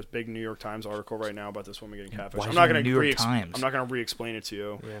 It's like this big New York Times article right now about this woman getting catfish. Why I'm is not it going New to York Times? I'm not going to re-explain it to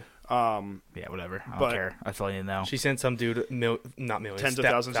you. Yeah. Yeah, whatever. I But- don't care. That's all you need to know. She sent some dude not millions, Tens of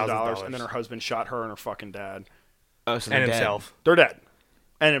thousands of dollars, and then her husband shot her and her fucking dad. Oh, so and they're dead. himself. They're dead,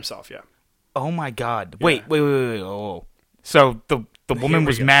 and himself. Yeah. Oh my God! Yeah. Wait. Oh. So the Here woman we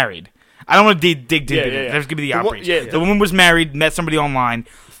was go. married. I don't want to dig deep. Yeah, into it. yeah. There's gonna be the The wo- outrage. yeah, The woman was married, met somebody online,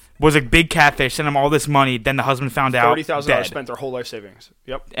 was a big catfish, sent him all this money. Then the husband found out, $30,000 dead, spent their whole life savings.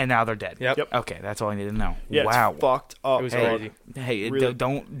 Yep. and now they're dead. Yep. Yep. Okay, that's all I need to know. Yeah, wow. it's fucked up. It was dog. crazy. Hey, Really-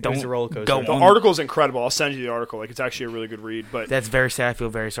 don't was a roller coaster. go The on. article's incredible. I'll send you the article. Like, it's actually a really good read. But That's very sad. I feel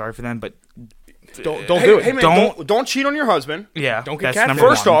very sorry for them, but Don't do it. Hey, man, Don't- don't cheat on your husband. yeah, Don't get that's catfished. number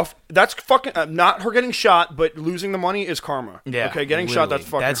First one. off, that's fucking not her getting shot, but losing the money is karma. Yeah, Okay, getting shot, that's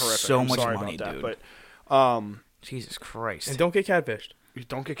literally. fucking That's horrific. so I'm much sorry money, about that, dude. But Jesus Christ. And don't get catfished. you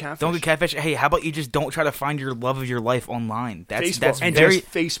don't get catfish. Don't get catfish. Hey, how about you just don't try to find your love of your life online? Facebook. That's and very.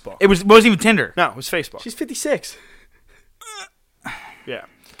 just Facebook. It wasn't even Tinder. No, it was Facebook. She's 56. Yeah.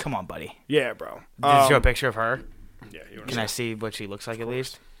 Come on, buddy. Yeah, bro. Did you show a picture of her? Yeah, you Can I see what she looks like at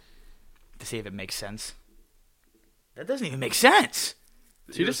least? To see if it makes sense. That doesn't even make sense.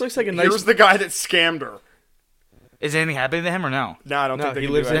 She just looks like a nice. Here's the guy that scammed her. Is anything happening to him or no? No, I don't No, think they he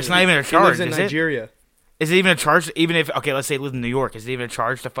can lives do in. That's not even a He charge, lives in is it? Nigeria. Is it even a charge? Even if let's say he lives in New York, is it even a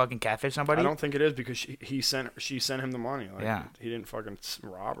charge to fucking catfish somebody? I don't think it is because she sent him the money. Like, Yeah. He didn't fucking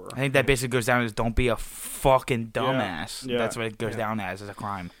rob her. I think that basically goes down as don't be a fucking dumbass. Yeah. That's what it goes down as a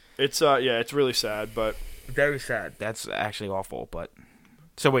crime. It's it's really sad, but Very sad. That's actually awful. But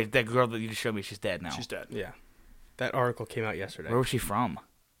so wait, that girl that you just showed me, she's dead now. she's dead. Yeah. That article came out yesterday. Where was she from?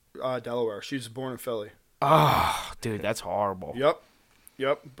 Delaware. She was born in Philly. Oh, dude, that's horrible.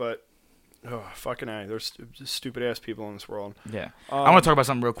 Yep. But fucking A. There's stupid ass people in this world. Yeah, I want to talk about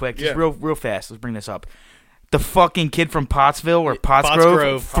something real quick, just yeah. real fast. Let's bring this up. The fucking kid from Pottsville or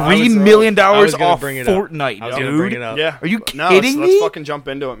Pottsgrove. Pottsgrove, $3 million I was gonna off bring it up. Fortnite, I was dude. gonna bring it up. Yeah. Are you No, kidding let's me? fucking jump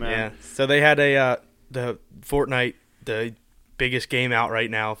into it, man. Yeah. So they had the Fortnite, the biggest game out right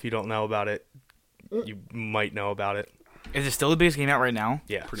now. If you don't know about it, you might know about it. Is it still the biggest game out right now?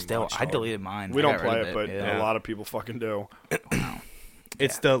 Yeah. Pretty Still, much, I dog. deleted mine. We I don't got rid play of it, but Yeah. a lot of people fucking do.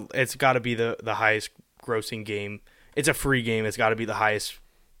 It's got to be the highest grossing game. It's a free game. It's got to be the highest.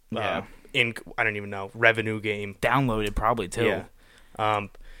 Yeah. I don't even know, revenue game. Downloaded probably too. Yeah.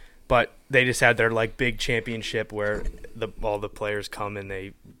 But they just had their like big championship where all the players come and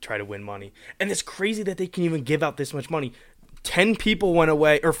they try to win money. And it's crazy that they can even give out this much money. 10 people went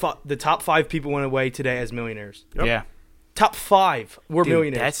away, or the top 5 people went away today as millionaires. Yep. Yeah. Top 5 were Dude,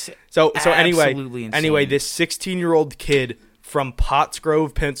 millionaires. that's so absolutely insane. anyway, this 16-year-old kid from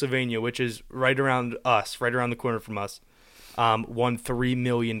Pottsgrove, Pennsylvania, which is right around the corner from us, won $3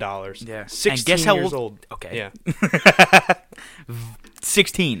 million. Yeah. 16 And guess how years old- old. Okay. Yeah.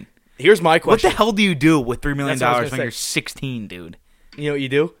 16. Here's my What question. the hell do you do with $3 million That's what I when was gonna you're say. 16, dude? You know what you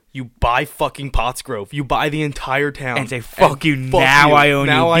do? You buy fucking Pottsgrove. You buy the entire town. And say, fuck you, fuck now you. I own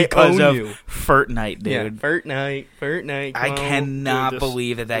Now you I because own of you. Fortnite, Yeah, dude. Fortnite. I come on. cannot Dude,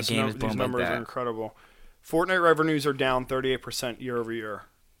 believe that game is these blown like numbers are that. incredible. Fortnite revenues are down 38% year over year,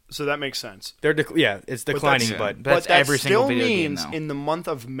 so that makes sense. They're it's declining, that's- but That's but that every single still video game, means though. in the month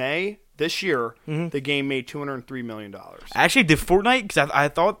of May this year, Mm-hmm. the game made $203 million. Actually, did Fortnite? Because I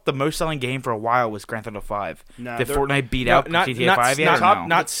thought the most selling game for a while was Grand Theft Auto 5. Nah, did they're- Fortnite beat out GTA 5 yet? not, or no?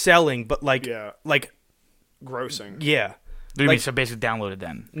 not selling, but like Yeah. like Grossing. yeah. What do you like- mean, so basically downloaded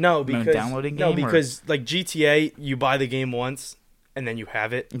then? No, because downloading no, game, or- because like GTA, you buy the game once and then you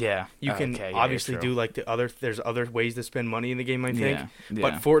have it. Yeah. You can Okay, yeah, obviously true. do like there's other ways to spend money in the game, I think. Yeah,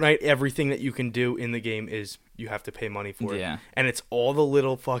 But yeah. Fortnite, everything that you can do in the game is you have to pay money for it. Yeah. And it's all the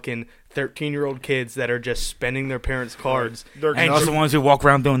little fucking 13-year-old kids that are just spending their parents' cards. They're And also the ones who walk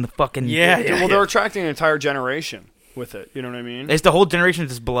around doing the fucking... Yeah. Well, they're attracting an entire generation with it. You know what I mean? It's the whole generation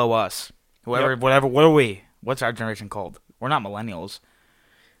just below us. Whoever, Yep. whatever, what are we? What's our generation called? We're not millennials.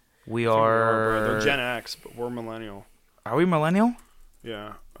 We are... They're Gen X, but we're millennial. Are we millennial?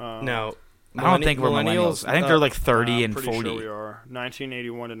 Yeah. No. I don't think we're millennials. I think they're like 30 I'm and pretty 40. Sure we are. 1981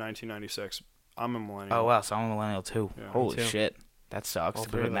 to 1996. I'm a millennial. Oh, wow, so I'm a millennial too. Yeah, me Holy too. shit. That sucks All to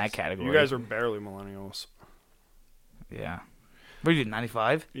three put of in that us. category. You guys are barely millennials. Yeah. What are you,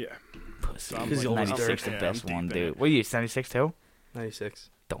 95? Yeah. Pussy. I'm like- 96 the yeah, best I'm one, deep in dude. it. What are you, 76 too? 96.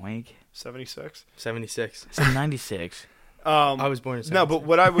 Doink. 76. 76. I said 96. I was born in 76. No, but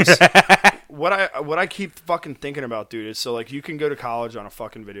what I was, what I keep fucking thinking about, dude, is so like you can go to college on a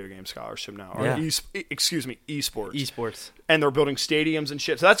fucking video game scholarship now, or Yeah. esports, esports. and they're building stadiums and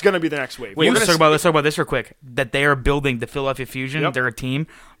shit. So that's gonna be the next wave. Wait, We're let's gonna talk about this real quick. That they are building the Philadelphia Fusion. Yep. They're a team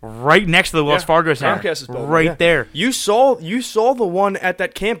right next to the Wells Yeah. Fargo Center. Comcast is building it. Right Yeah. there. You saw the one at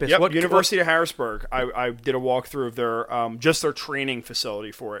that campus. Yep, What University of Harrisburg. I did a walkthrough of their just their training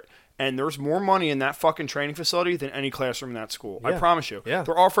facility for it. And there's more money in that fucking training facility than any classroom in that school. I Yeah. promise you. Yeah.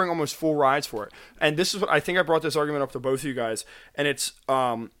 They're offering almost full rides for it. And this is what I think I brought this argument up to both of you guys. And it's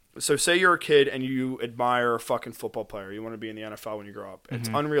So say you're a kid and you admire a fucking football player. You want to be in the NFL when you grow up. It's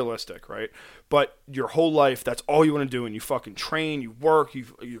unrealistic, right? But your whole life, that's all you want to do. And you fucking train, you work,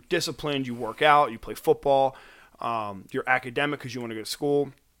 you're disciplined, you work out, you play football. You're academic because you want to go to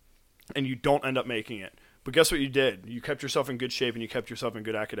school. And you don't end up making it. But guess what you did? You kept yourself in good shape and you kept yourself in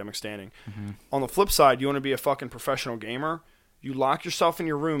good academic standing. On the flip side, you want to be a fucking professional gamer. You lock yourself in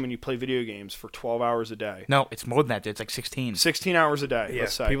your room and you play video games for 12 hours a day. No, it's more than that, dude. It's like 16. 16 hours a day, Yeah,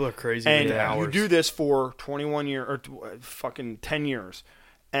 let's say. people are crazy And with the hours. you do this for 21 years, or fucking 10 years,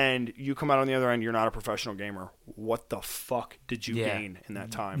 and you come out on the other end, you're not a professional gamer. What the fuck did you gain in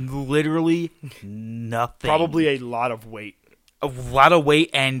that time? Literally nothing. Probably a lot of weight. a lot of weight,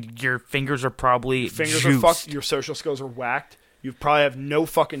 and your fingers are probably Fingers juiced. are fucked. Your social skills are whacked. You probably have no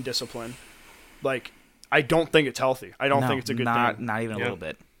fucking discipline. Like, I don't think it's healthy. I don't think it's a good thing. Not even a Yeah. little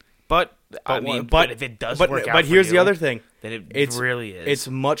bit. But I mean, but if it does but, work out but for here's you, the other thing. then It's really is. It's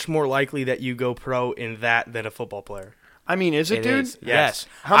much more likely that you go pro in that than a football player. I mean, is it, It dude? is. Yes.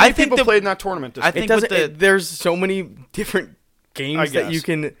 How many I think people played in that tournament this I week? think It doesn't. with the- There's so many different games that you guess.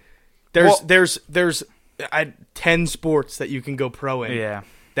 can. Well- There's 10 sports that you can go pro in. Yeah.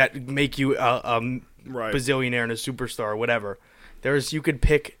 That make you a Right. bazillionaire and a superstar, or whatever. You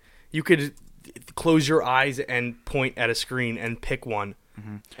could close your eyes and point at a screen and pick one.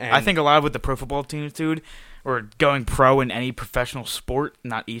 And I think a lot of with the pro football teams, dude, or going pro in any professional sport,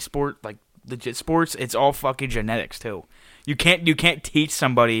 not e-sport, like legit sports, it's all fucking genetics too. You can't teach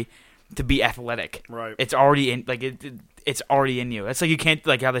somebody to be athletic. Right. It's already in it's already in you. It's like you can't,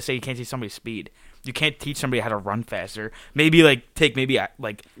 like how they say you can't teach somebody speed. You can't teach somebody how to run faster. Maybe take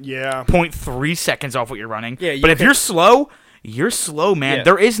 0.3 seconds off what you're running. Yeah, you but if can- you're slow, man. Yeah.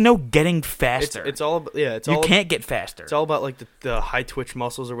 There is no getting faster. it's all about, you can't get faster. It's all about like the high twitch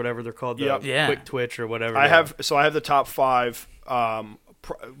muscles or whatever they're called. The Yep. Yeah. quick twitch or whatever. I have the top 5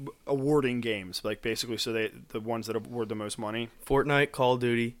 awarding games, like basically, so the ones that award the most money. Fortnite, Call of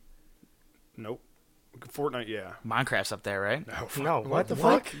Duty. Nope. Fortnite, yeah. Minecraft's up there, right? No, what the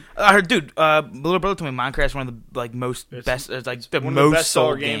fuck? Dude, little brother told me Minecraft's one of the most best, it's like the One most of the best seller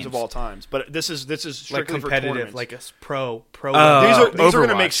sold games of all times. But this is Like strictly for competitive, tournaments. like a pro. these are going to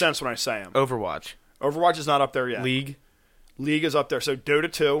Overwatch. make sense when I say them. Overwatch. Overwatch is not up there yet. League. League is up there. So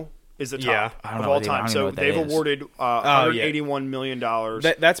Dota 2 is the top Yeah. I don't of know all what even- I time. don't even know So what that they've is. awarded $181 million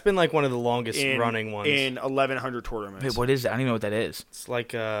That's been like one of the longest in, running ones. in 1,100 tournaments. Wait, what is that? I don't even know what that is. It's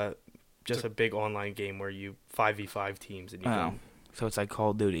like just a big online game where you 5v5 teams and you Oh. can. So it's like Call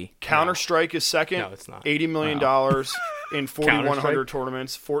of Duty. Counter-Strike is second. No, it's not. $80 million in 4,100 Counter-Strike?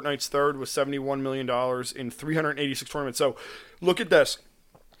 tournaments. Fortnite's third with $71 million in 386 tournaments. So look at this.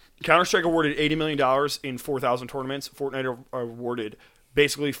 Counter-Strike awarded $80 million in 4,000 tournaments. Fortnite awarded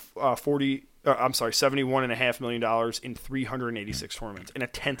basically $71.5 million in 386 tournaments, in a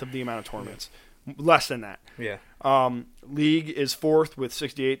tenth of the amount of tournaments. Less than that. Yeah. League is fourth with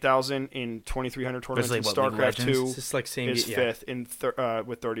 68,000 in 2,300 tournaments. like And what, League of StarCraft Legends? 2 It's just like same. is yeah. fifth in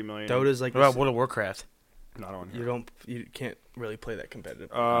with 30 million. Dota's like What about World of Warcraft? Not on here. you can't really play that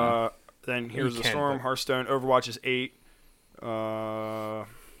competitive. Then here's the can, Storm, but- Hearthstone, Overwatch is 8. Call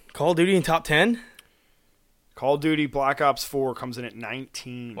Call of Duty in top 10. of Duty Black Ops 4 comes in at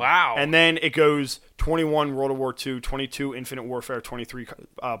 19. Wow. And then it goes 21 World of War 2, 22 Infinite Warfare, 23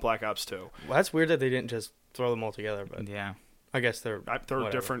 Black Ops 2. Well, that's weird that they didn't just throw them all together, but Yeah. I guess they're They're whatever.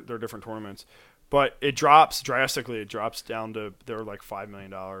 different. They're different tournaments, but it drops drastically. It drops down to they're like $5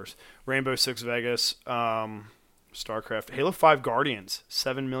 million. Rainbow Six Vegas, StarCraft, Halo 5 Guardians,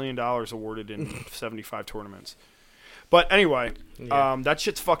 $7 million awarded in 75 tournaments. But anyway, Yeah. that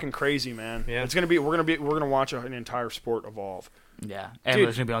shit's fucking crazy, man. Yeah. It's gonna be. We're gonna watch an entire sport evolve. Yeah. And Dude,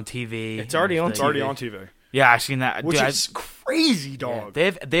 it's going to be on TV. it's already on It's already TV. on TV, Yeah, I've seen that. which Dude, is crazy, yeah, dog. they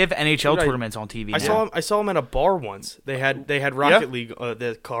have NHL Dude, tournaments on TV. I now. saw him at a bar once. They had Rocket League,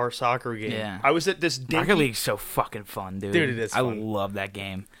 the car soccer game. Yeah. I was at this Rocket dinky, League's so fucking fun, dude. Dude, it is I fun. love that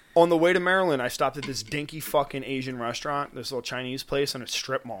game. on the way to Maryland. I stopped at this dinky fucking Asian restaurant, this little Chinese place in a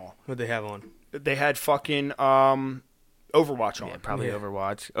strip mall. What they have on? They had fucking Overwatch on. Yeah, probably Yeah.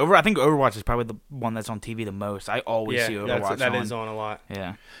 Overwatch. I think Overwatch is probably the one that's on TV the most. I always see Overwatch that on. is on a lot.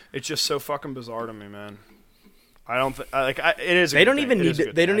 Yeah. It's just so fucking bizarre to me, man. I don't think it is. a They good don't thing. even It need is a to,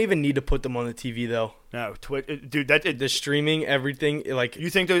 good they don't thing. even need to put them on the TV though. No, dude. The streaming, everything, like You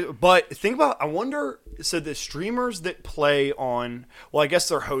think but think about. I wonder. So the streamers that play on, well, I guess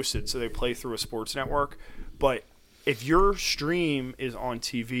they're hosted, so they play through a sports network. But if your stream is on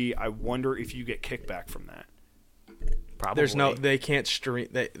TV, I wonder if you get kickback from that. Probably. they can't stream.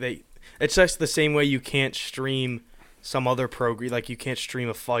 They it's just the same way you can't stream some other program. Like you can't stream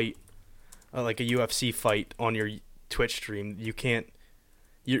a fight, like a UFC fight on your Twitch stream. You can't.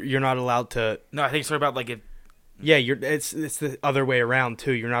 You're not allowed to. No, I think it's sort of about like if Yeah, it's the other way around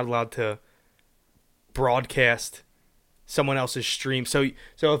too. You're not allowed to broadcast someone else's stream. So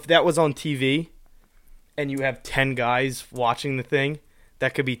if that was on TV, and you have 10 guys watching the thing,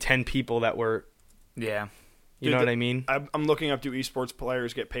 that could be 10 people that were. yeah. You know what I mean? I'm looking up, do esports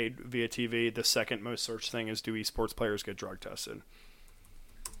players get paid via TV? The second most searched thing is, do esports players get drug tested?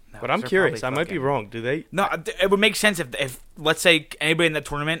 No, But I'm they're curious. probably I might be fucking- wrong. Do they? No, it would make sense if let's say anybody in that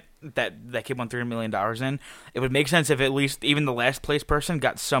tournament that kid won $300 million in, it would make sense if at least even the last place person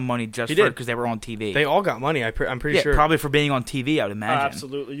got some money just He for did. because they were on TV. They all got money. I'm pretty yeah, sure. probably for being on TV, I would imagine.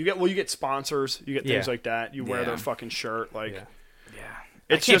 Absolutely. You get sponsors. You get things Yeah. like that. You wear Yeah. their fucking shirt. Like, Yeah. Yeah,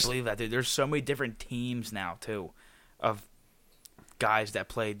 It's I can't just- believe that, dude. There's so many different teams now too, of guys that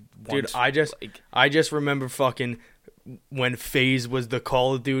played. Dude, Once, like, I just remember fucking when FaZe was the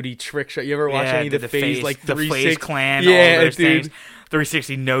Call of Duty trick shot. You ever watch any of the FaZe like the 360? FaZe clan, Yeah, all those dude. things.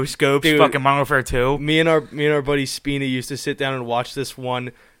 360 no scopes, Dude. fucking Modern Warfare 2. Me and our buddy Spina used to sit down and watch this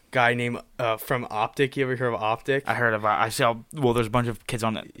one guy named from Optic. You ever hear of Optic? I heard about. I saw. Well, there's a bunch of kids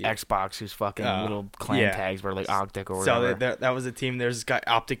on Xbox whose fucking little clan yeah. tags were like Optic or So whatever. that was a team. There's this guy,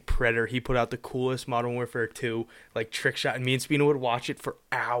 Optic Predator. He put out the coolest Modern Warfare 2 like trick shot, and me and Spina would watch it for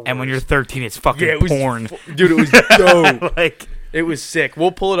hours. And when you're 13, it's fucking yeah, it was porn. Dude, it was dope. Like, It was sick.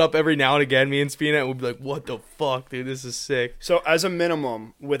 We'll pull it up every now and again, me and Spina, and we'll be like, "What the fuck, dude? This is sick." so as a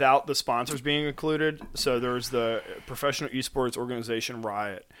minimum, without the sponsors being included, so there's the professional esports organization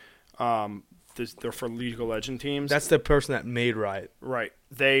Riot. They're for League of Legends teams. That's the person that made Riot. right.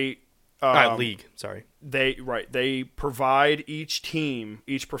 They League. Sorry. They provide each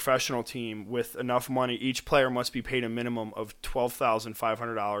professional team with enough money. Each player must be paid a minimum of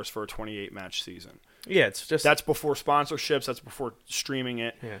 $12,500 for a 28 match season. Yeah, it's just That's before sponsorships. That's before streaming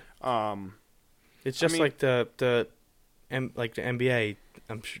it. yeah. It's just mean- like the NBA.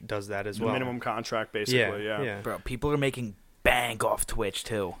 I'm sure does that as The well. minimum contract, basically. Yeah. bro, people are making bank off Twitch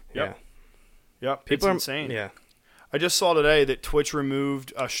too. Yep. Yeah. Yep. People are it's insane. Yeah. I just saw today that Twitch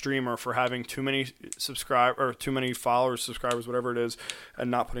removed a streamer for having too many too many followers, subscribers, whatever it is,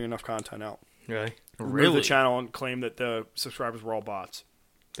 and not putting enough content out. Really. Removed the channel and claimed that the subscribers were all bots.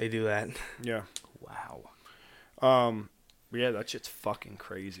 They do that. Yeah. Wow. Yeah, that shit's fucking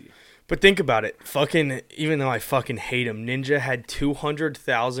crazy. But think about it. Fucking, even though I fucking hate him, Ninja had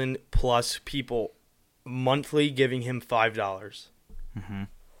 200,000 plus people monthly giving him $5.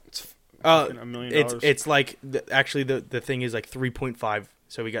 It's fucking $1 million. It's like actually the thing is like 3.5.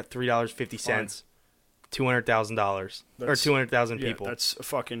 So we got $3.50, $200,000 or 200,000 yeah, people. That's a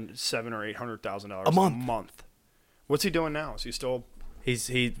fucking $700,000 or $800,000 A month. What's he doing now? Is he still? he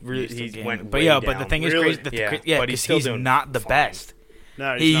Still went. but way yeah, but down. the thing is Really? crazy. Yeah, Yeah, but he's because still he's doing not the fine. best.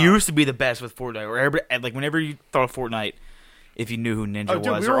 No, he's He not. used to be the best with Fortnite. Where everybody, like whenever you thought of Fortnite, if you knew who Ninja Oh,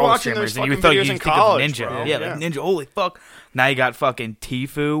 dude, was we or were all the watching those streamers, and you fucking thought videos you in think college, of Ninja. bro. Yeah, Yeah. like Ninja. Holy fuck! Now you got fucking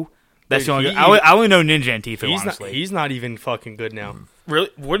Tfue. That's Dude, the only. he- I only know Ninja and Tfue. Honestly, He's not even fucking good now. really.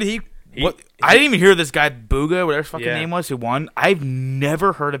 What did he? He- What? I didn't even hear this guy Booga, whatever his fucking Yeah. name was, who won. I've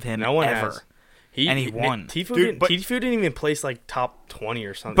never heard of him. No one ever. has. And he won. Tfue Dude, but- didn't even place like top 20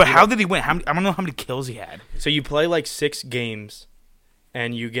 or something. But He how got- did he win? How many, I don't know how many kills he had. So you play like 6 games,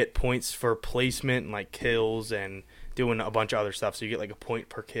 and you get points for placement and like kills and doing a bunch of other stuff. So you get like a point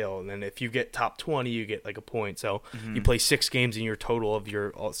per kill, and then if you get top 20, you get like a point. So you play 6 games, and your total of your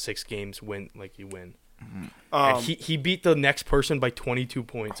all 6 games win. Like you win. And he beat the next person by 22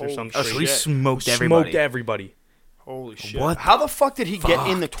 points or Holy some Oh, shit. so he shit. smoked everybody. Smoked everybody. Holy shit! What How the fuck did he get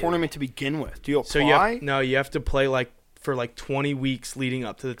in the fuck, dude? tournament to begin with? Do you So apply? you have to play like for like 20 weeks leading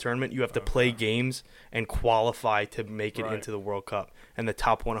up to the tournament. You have to play games and qualify to make it Right. into the World Cup, and the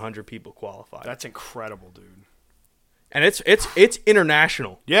top 100 people qualify. That's incredible, dude. And it's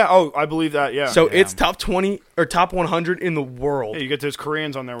international. Yeah. Oh, I believe that. Yeah. So Yeah. it's top 20 or top 100 in the world. yeah, you get those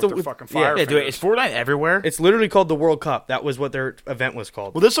Koreans on there with So their with- fucking yeah, fire. Yeah, dude, is Fortnite everywhere? It's literally called the World Cup. That was what their event was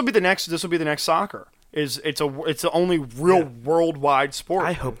called. Well, this will be the next. This will be the next soccer. It's the only real worldwide sport.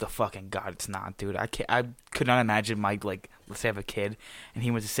 I hope the fucking god it's not, dude. I could not imagine my let's say I have a kid and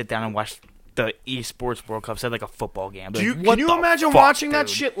he wants to sit down and watch the esports World Cup, said like a football game. Do you, Like, can you imagine fuck, watching that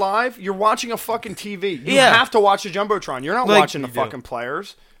dude? shit live? You're watching a fucking TV. You Yeah. have to watch the jumbotron. You're not Like, watching the you do. fucking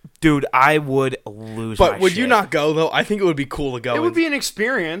players. Dude, I would lose. my But would you shit. not go though? I think it would be cool to go. It would and- be an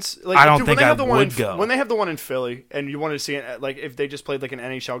experience. Like, I don't dude, think when they I have the one would in, go. When they have the one in Philly, and you wanted to see it, like if they just played like an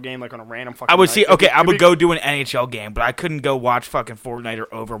NHL game, like on a random fucking. I would night, see. it'd Okay, be- I it'd would be- go do an NHL game, but I couldn't go watch fucking Fortnite or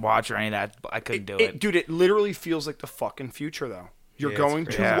Overwatch or any of that. I couldn't do it. Dude, it literally feels like the fucking future, though. You're Yeah, going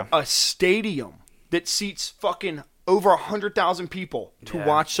it's to crazy. a stadium that seats fucking over 100,000 people to Yeah.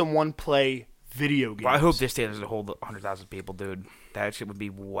 watch someone play video games. Well, I hope this day doesn't hold 100,000 people, dude. That shit would be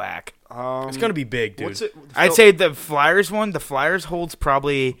whack. It's gonna be big, dude. What's it? I'd say the Flyers one. The Flyers holds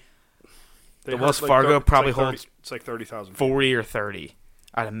probably They the have, Wells Fargo it's probably 30 holds It's like 30,000. 40 or 30.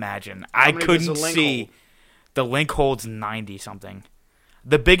 I'd imagine. How I many does the couldn't Link see. hold? The Link holds 90 something.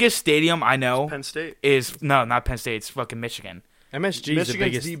 The biggest stadium I know Penn State. is not Penn State. It's fucking Michigan. MSG is the Michigan's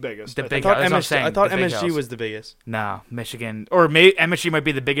biggest. the biggest. The I big think. I thought that's what I'm MSG, saying, I thought the big MSG house. was the biggest. No, Michigan or MSG might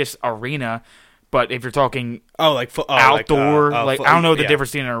be the biggest arena, but if you're talking Oh, like outdoor, I don't know the yeah.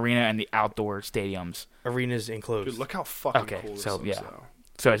 difference between an arena and the outdoor stadiums. Arenas enclosed. Dude, look how fucking Okay, cool this so, looks, yeah. though.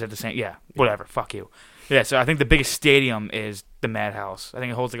 So is that the same? Yeah, whatever. Fuck you. Yeah, so I think the biggest stadium is the Madhouse. I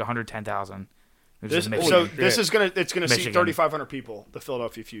think it holds like 110,000. This, Michigan. so this is gonna seat Michigan. 3,500 people. The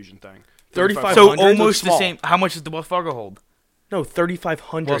Philadelphia Fusion thing. 3,500. So 500 almost the small. same. How much does the Wells Fargo hold? No,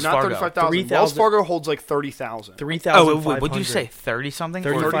 3,500. Wells Not Fargo. 35,000. 3,000. Wells Fargo holds like 30,000. 3,500. Oh, what'd you say? 30 something?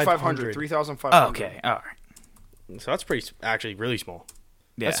 3,500. 3,500. Oh, okay, all right. So that's actually really small.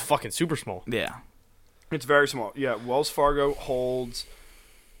 Yeah, That's fucking super small. yeah. It's very small. Yeah, Wells Fargo holds.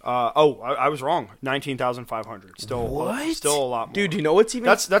 I was wrong. 19,500. Still, What? Still a lot more. Dude, do you know what's even?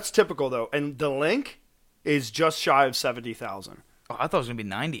 That's typical though. And the Link is just shy of 70,000. Oh, I thought it was gonna be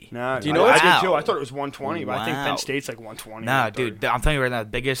 90. Nah, Do you know I what's- did too. I thought it was 120, but I think Wow. Penn State's like 120. Nah, 130. dude, I'm telling you right now, the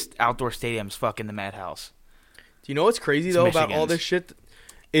biggest outdoor stadium's fucking the Madhouse. Do you know what's crazy It's though about all Michigan's. this shit?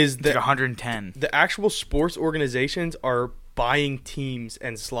 Is It's like that 110. the actual sports organizations are buying teams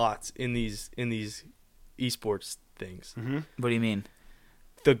and slots in these esports things. What do you mean?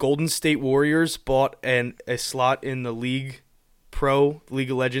 The Golden State Warriors bought a slot in the League of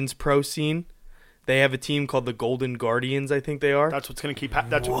Legends Pro scene. They have a team called the Golden Guardians, I think they are. That's what's going to keep.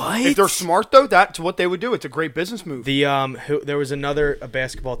 That's What? If they're smart though, that's what they would do. It's a great business move. There was a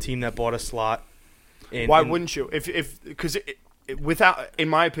basketball team that bought a slot. Why wouldn't you? Because without, in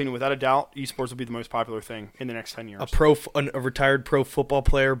my opinion, without a doubt, esports will be the most popular thing in the next 10 years. a retired pro football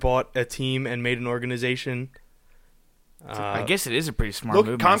player bought a team and made an organization? I guess it is a pretty smart Look,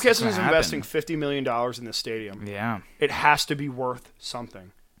 move. man. It's Comcast gonna is investing $50 million in this stadium. Yeah. It has to be worth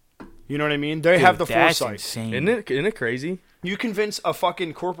something. You know what I mean? They have the That's foresight. insane. Isn't it crazy? You convince a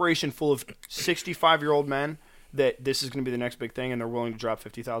fucking corporation full of 65-year-old men that this is going to be the next big thing, and they're willing to drop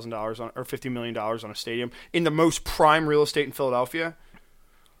 $50,000 on or $50 million on a stadium in the most prime real estate in Philadelphia.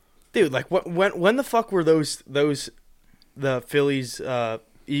 Dude, like when the fuck were the Phillies,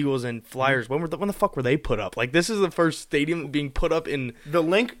 Eagles, and Flyers? When the fuck were they put up? Like, this is the first stadium being put up in. The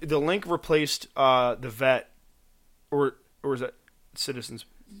Link replaced the Vet, or was it Citizens?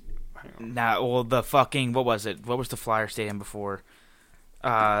 Hang on. Nah, well, the fucking what was it? What was the Flyer Stadium before?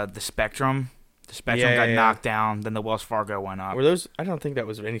 The Spectrum. The Spectrum got knocked down. Then the Wells Fargo went up. Were those? I don't think that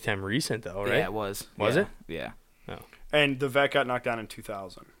was anytime recent though, right? Yeah, it was. Was Yeah. it? Yeah. And the Vet got knocked down in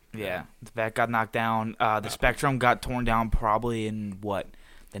 2000. Yeah. That got knocked down. The Spectrum got torn down probably in what,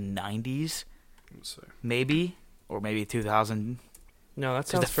 the 90s, Let's see. maybe, or maybe 2000. No, that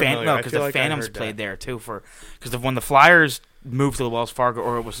Because sounds familiar. because the Phantoms played there too because when the Flyers moved to the Wells Fargo,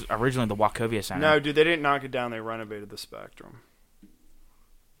 or it was originally the Wachovia Center. No, dude, they didn't knock it down. They renovated the Spectrum.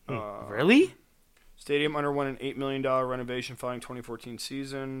 Really? Stadium underwent an $8 million renovation following 2014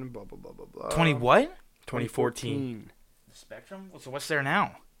 season. Blah blah blah blah blah. 20 what? 2014. The Spectrum. So what's there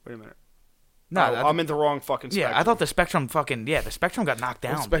now? Wait a minute. No, I'm in the wrong fucking Spectrum. yeah, I thought the Spectrum the Spectrum got knocked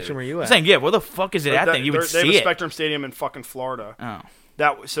down. What Spectrum dude. are you I'm at? saying, yeah, where the fuck is it at? Then you would they see have a it. Spectrum Stadium in fucking Florida.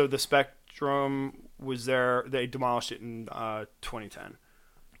 Oh, So the Spectrum was there. They demolished it in 2010.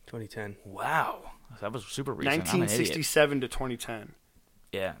 2010. wow, that was super recent. I'm an idiot. 1967 to 2010.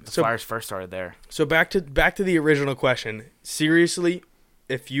 Yeah, the So- Flyers first started there. So back to the original question. Seriously,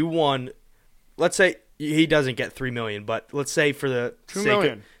 if you won, let's say he doesn't get $3 million, but let's say for the $2 sake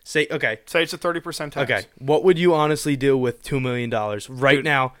million. Of, say okay, Say it's a 30% tax. okay. What would you honestly do with $2 million right Dude.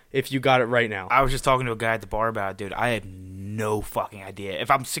 now if you got it right now? I was just talking to a guy at the bar about it, dude. I had no fucking idea. If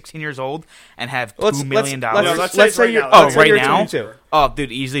I'm 16 years old and have $2 million, No, let's say let's it's say right you're now. Oh, Let's say right you're now? 22. oh,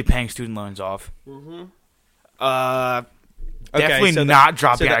 dude, easily paying student loans off. Okay, Definitely so not that-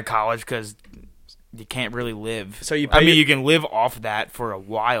 dropping so out that- of college because you can't really live. So you I pay mean, your- you can live off that for a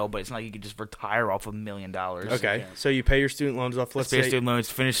while, but it's not like you can just retire off of $1 million. Okay, Yeah. so you pay your student loans off. Let's Let's pay say student loans,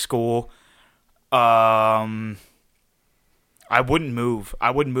 finish school. I wouldn't move.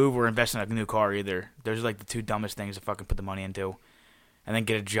 I wouldn't move or invest in a new car either. Those are like the two dumbest things to fucking put the money into. And then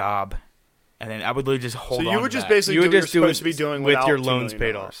get a job. And then I would literally just hold So on you would to just that. basically You do would what just you're do it supposed to be doing with without your $2 loans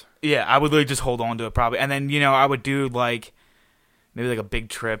million. paid off. Yeah, I would literally just hold on to it probably. And then, I would do like maybe like a big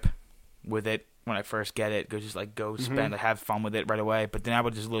trip with it when I first get it. Go spend, have fun with it right away. But then I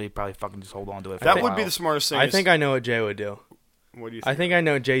would just literally probably fucking just hold on to it. For That a would be while. the smartest thing. I is- think I know what Jay would do. What do you think? I think I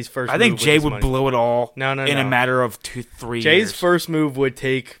know Jay's first. I think move with Jay his would money. blow it all. No, in a matter of 2-3 Jay's years. first move would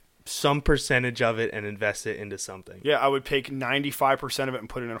take some percentage of it and invest it into something. Yeah, I would take 95% of it and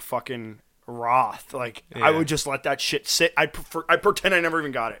put it in a fucking Roth. Like, Yeah. I would just let that shit sit. I'd pretend I never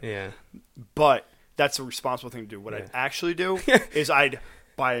even got it. Yeah. But that's a responsible thing to do. What Yeah. I'd actually do is I'd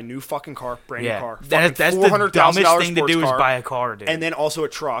buy a new fucking car, brand new car. That's the $400,000 dumbest thing to sports do is car, buy a car, dude. and then also a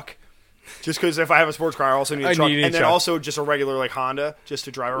truck. Just because if I have a sports car, I also need a I truck. need a And then truck. also just a regular like Honda just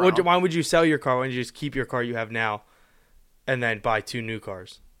to drive around. Why would you sell your car? Why don't you just keep your car you have now, and then buy 2 new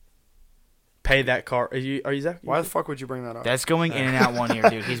cars? Pay that car. Are you Zach? Why the fuck would you bring that up? That's going in and out 1 year,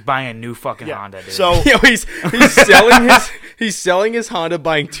 dude. He's buying a new fucking Yeah. Honda, dude. So Yo, he's selling his Honda,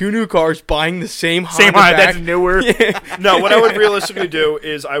 buying 2 new cars, buying the same Honda. same Honda back. that's newer. no, what I would realistically do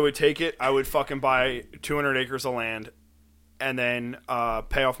is I would take it. I would fucking buy 200 acres of land, and then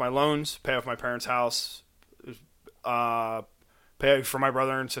pay off my loans, pay off my parents' house, pay for my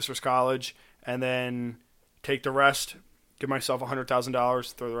brother and sister's college, and then take the rest. Give myself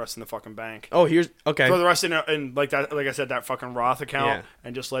 $100,000. Throw the rest in the fucking bank. Oh, here's okay. Throw the rest in like that. Like I said, that fucking Roth account, Yeah.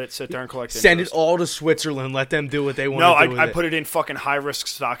 and just let it sit there and collect. Send it interest. all to Switzerland. Let them do what they want No, to do with I it. put it in fucking high risk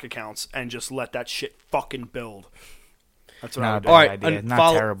stock accounts and just let that shit fucking build. That's what I Nah, would do. All right, idea.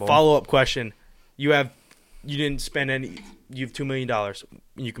 Not terrible. Follow up question. You didn't spend any. You have $2 million.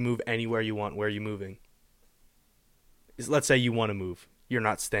 You can move anywhere you want. Where are you moving? Let's say you want to move. You're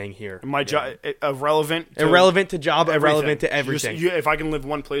not staying here. My job irrelevant. To Irrelevant to job. everything. Irrelevant to Just- everything. if I can live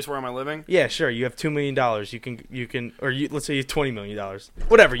one place, where am I living? Yeah, sure. You have $2 million. You can, or let's say you have $20 million.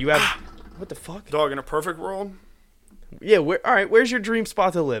 Whatever. You have. What the fuck? Dog, in a perfect world, Yeah. All right. Where's your dream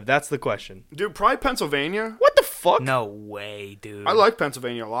spot to live? That's the question. dude, probably Pennsylvania. What the fuck? No way, dude. I like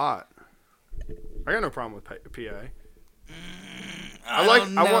Pennsylvania a lot. I got no problem with PA. I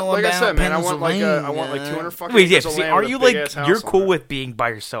want, like I said, man. I want like 200 fucking. Wait, yeah. acres of See, land are with a you big like ass house you're on cool it. with being by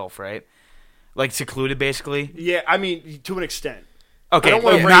yourself, right? Like secluded, basically. Yeah, I mean, to an extent. Okay, don't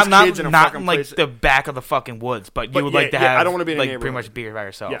wanna yeah, raise not kids in a not fucking in like place- the back of the fucking woods, but you would yeah, like to yeah, have. I don't wanna be in a like pretty neighborhood. much be by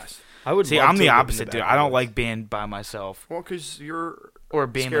yourself. Yes. I would. See, love I'm to the live in opposite, the dude. back I of don't the like being by myself Well, because you're or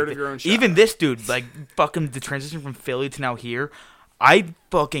being scared like of your own even shadow. this dude, like fucking the transition from Philly to now here. I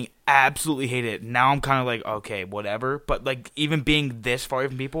fucking absolutely hate it. Now I'm kind of like, okay, whatever. But like, even being this far away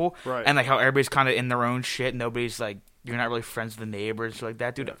from people, Right. and like how everybody's kind of in their own shit. Nobody's like, you're not really friends with the neighbors, shit like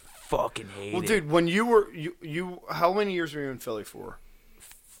that, dude. I fucking hate Well, it. dude, when you were you, how many years were you in Philly for?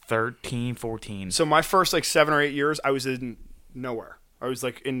 13, 14. So my first like 7 or 8 years, I was in nowhere. I was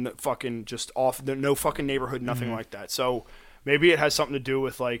like in the fucking just off, no fucking neighborhood, nothing Mm-hmm. like that. So maybe it has something to do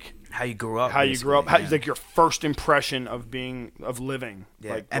with like How you grew up. how you grew up, basically, how, like your first impression of living.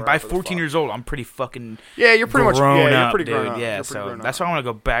 yeah. Like, And by wherever the 14 fuck. years old, I'm pretty fucking Yeah, you're pretty much grown yeah, you're up, pretty dude. grown up. Yeah, You're pretty so grown up. that's why I want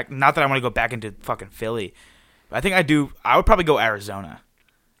to go back. Not that I want to go back into fucking Philly. I think I do. I would probably go Arizona.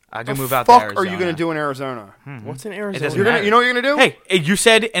 I could The move out to fuck Arizona. are you gonna do in Arizona? What's in Arizona? doesn't You're gonna, matter. you know what you're gonna do? Hey, you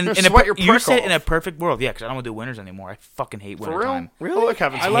said in You're a gonna sweat your you prick said in a off. perfect world, yeah, because I don't want to do winters anymore. I fucking hate for winter real? time. Really? I like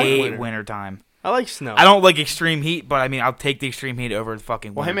having I some like hate winter. winter time. I like snow. I don't like extreme heat, but I mean, I'll take the extreme heat over the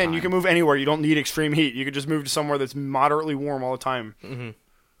fucking. Well, hey winter man, you time. can move anywhere. You don't need extreme heat. You could just move to somewhere that's moderately warm all the time.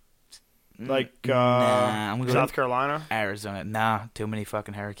 Like Nah, I'm gonna go South to Carolina. Arizona. Nah, too many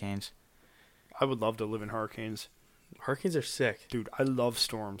fucking hurricanes. I would love to live in hurricanes, Hurricanes are sick, dude. I love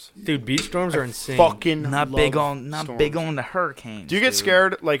storms. dude. Beach storms are insane. Fucking Not love big on storms. the hurricanes. Do you get dude.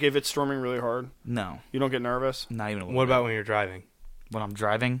 scared like if it's storming really hard? No, You don't get nervous, not even. A little What bit. about when you're driving? when I'm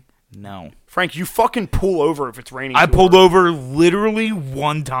driving? No. Frank. You fucking pull over if it's raining. I too pulled hard. over literally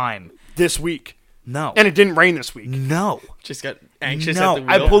one time. this week, No. and it didn't rain this week. No. Just got anxious No. at the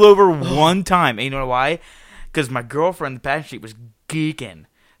wheel. I pulled over one time. And you know why? Because my girlfriend, the passenger seat, was geeking.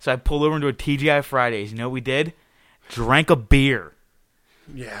 So I pulled over into a TGI Fridays. You know what we did? Drank a beer.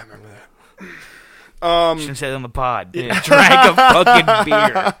 Yeah, I remember that. Shouldn't say that on the pod. Drank a fucking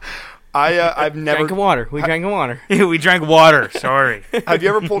beer. I've never. Drank water. We drank water. We drank water. Sorry. Have you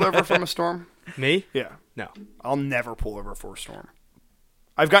ever pulled over from a storm? Me? Yeah, No. I'll never pull over for a storm.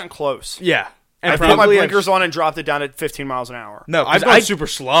 I've gotten close. Yeah. And I put my probably blinkers on and dropped it down at 15 miles an hour. No, I've 'cause gone I super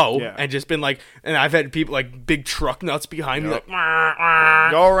slow Yeah. and just been like, and I've had people like big truck nuts behind me Yep. like,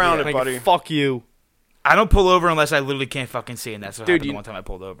 "Wah, Go around wah." it, Like, buddy. fuck you. I don't pull over unless I literally can't fucking see, and that's what Dude, happened you- the one time I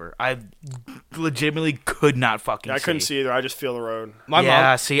pulled over. I legitimately could not fucking I see. couldn't see either. I just feel the road. My yeah,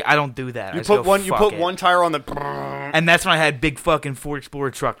 mom. see, I don't do that. I You just put go, one. You "Fuck put it." one tire on the. And that's when I had big fucking Ford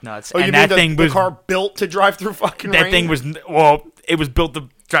Explorer truck nuts. Oh, you and mean that the, thing the was car built to drive through fucking that rain? thing was well, it was built to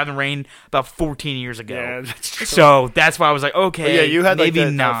drive in the rain about 14 years ago. Yeah, that's true. So that's why I was like, okay, But yeah, you had like maybe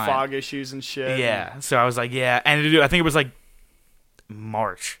the not. fog issues and shit. Yeah, so I was like, yeah, and I think it was like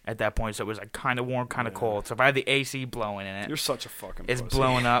March at that point, so it was like kind of warm, kind of cold. So if I had the AC blowing in it, You're such a fucking it's pussy.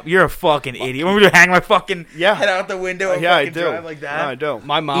 blowing up. You're a fucking idiot. Want me to hang my fucking Yeah. head out the window and Yeah, I fucking do. drive like that? Yeah, I do.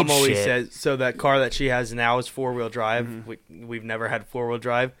 My mom Eat always shit. says, so that car that she has now is 4-wheel drive. We've never had 4-wheel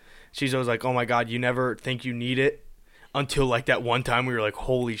drive. She's always like, oh my God, you never think you need it until like that one time we were like,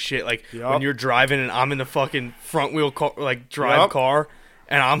 holy shit. Like Yup. when you're driving and I'm in the fucking front wheel car, like drive Yup. car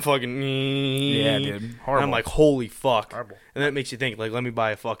and I'm fucking. Yeah, dude. And Horrible. I'm like, holy fuck. Horrible. And that makes you think, like, let me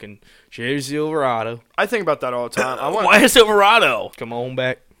buy a fucking Chevy Silverado. I think about that all the time. Why a Silverado? Come on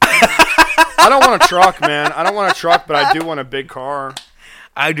back. I don't want a truck, man. I don't want a truck, but I do want a big car.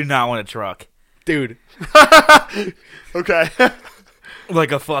 I do not want a truck. Dude. Okay.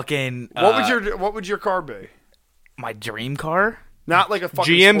 Like a fucking. What would your car be? My dream car? Not like a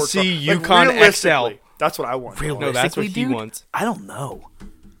fucking GMC sports car. Yukon realistically, XL. That's what I want. No, that's what he dude? wants. I don't know.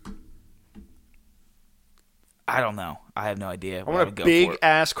 I don't know. I have no idea. I what want a would go big for.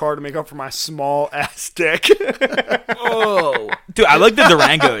 ass car to make up for my small ass dick. Oh, dude, I like the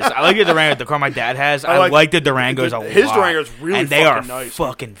Durangos. I like the Durango, the car my dad has. I like the Durangos a lot. his Durango's really and they are fucking nice.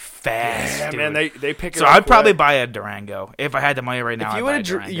 fucking fast. Yeah, dude. man, they pick it So up I'd probably quick. buy a Durango if I had the money right now. If I'd you buy had a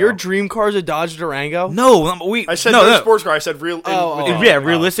Durango. your dream car is a Dodge Durango? No, we. I said no, no no. sports car. I said real. Yeah,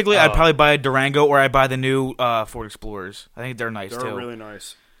 realistically, I'd probably buy a Durango or I'd buy the new Ford Explorers. I think they're nice They're too. really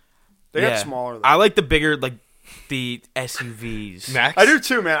nice. They got smaller. Though. I like the bigger, like the SUVs. Max? I do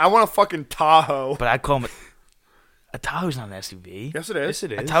too, man. I want a fucking Tahoe. But I'd call them a Tahoe's not an SUV. Yes, it is. Yes,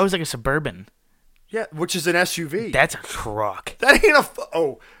 it A is. Tahoe's like a Suburban. Yeah, which is an SUV. That's a truck. That ain't a.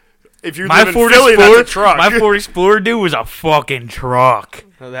 Oh, if you My live in Ford Philly, Explorer, that's a truck. my Ford Explorer, dude, was a fucking truck.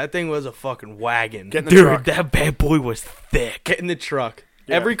 No, that thing was a fucking wagon. Get in the Dude, truck. that bad boy was thick. Get in the truck.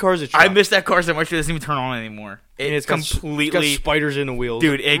 Yeah. Every car's a truck. I miss that car so much it doesn't even turn on anymore. And It's got completely, spiders in the wheels.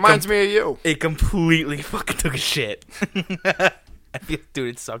 dude. It Reminds me of you. It completely fucking took a shit. I feel, dude,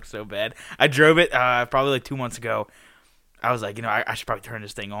 it sucks so bad. I drove it probably like 2 months ago. I was like, you know, I should probably turn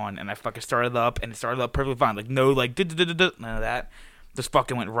this thing on, and I fucking started it up, and it started up perfectly fine. Like no, like none of that. Just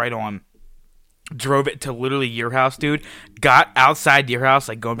fucking went right on. Drove it to literally your house, dude. Got outside your house,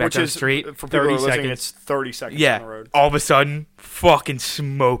 like going back Which down the is street. for people who are 30 listening, seconds. it's 30 seconds on the Yeah. road. All of a sudden, fucking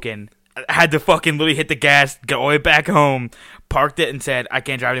smoking. I had to fucking literally hit the gas, go all the way back home, parked it, and said, I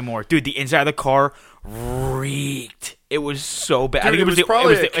can't drive anymore. Dude, the inside of the car reeked. It was so bad. Dude, I think it was the,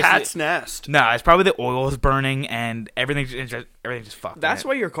 probably it was a cat's nest. Nah, it's probably the oil was burning and everything just fucked. That's in it.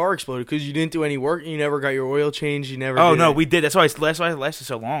 why your car exploded, because you didn't do any work and you never got your oil changed. You never. Oh did no, it. we did. That's why it lasted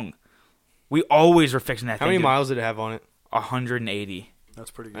so long. We always were fixing that How thing. many dude. miles did it have on it? 180. That's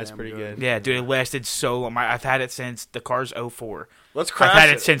pretty good. That's pretty good. Yeah, dude, it lasted so long. I've had it since the car's 04. Let's I've crash had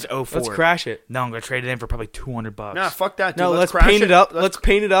it. it since 04. Let's crash it. No, I'm gonna trade it in for probably $200. Nah, fuck that, dude. No, let's crash paint it up. Let's- Let's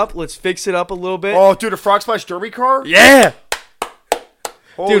paint it up. Let's fix it up a little bit. Oh, dude, a Frog Splash Derby car? yeah,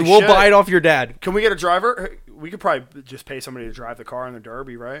 Holy dude, we'll shit. buy it off your dad. Can we get a driver? We could probably just pay somebody to drive the car in the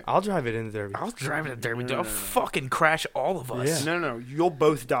Derby, right? I'll drive it in the Derby. I'll drive it a Derby. Dude. I'll fucking crash all of us. No, you'll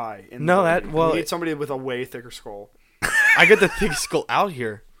both die. In No, the that- Derby. well- we need somebody with a way thicker skull. I get the thick skull out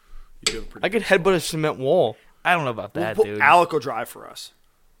here. You do a pretty I could headbutt a cement wall. I don't know about that, Well, dude. Alec will drive for us.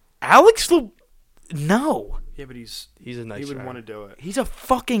 Alex will. No. Yeah, but he's He's a nice he would driver. want to do it. He's a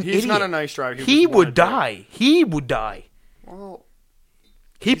fucking He's idiot. not a nice driver. He just would wanna do it. die. He would die. Well,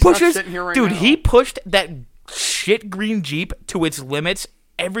 He He's not pushes. sitting here right Dude, now. he pushed that shit green Jeep to its limits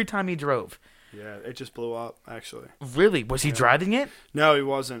every time he drove. yeah, it just blew up. Actually, Really? Was he driving it? no, he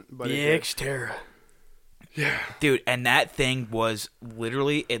wasn't. But The it did. Xterra. Dude, and that thing was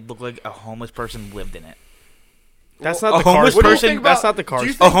literally, it looked like a homeless person lived in it. That's Well, not a the homeless car's What do you person- think That's about- not the car's do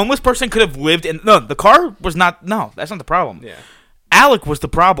you A think- homeless person could have lived in. No, the car was not. No, that's not the problem. Yeah. Alec was the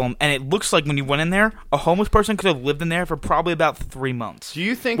problem, and it looks like when you went in there, a homeless person could have lived in there for probably about 3 months. Do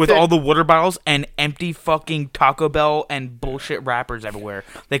you think with that- all the water bottles and empty fucking Taco Bell and bullshit wrappers everywhere,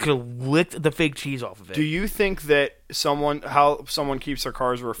 they could have licked the fake cheese off of it. Do you think that how someone keeps their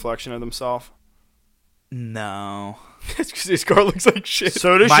car is a reflection of themselves? No. That's because his car looks like shit.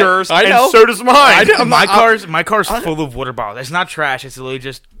 So does My- yours, I and know. so does mine. I know. My car's full of water bottles. It's not trash. It's literally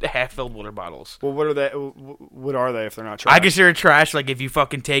just half-filled water bottles. Well, what are they? What are they if they're not trash? I consider it trash. Like if you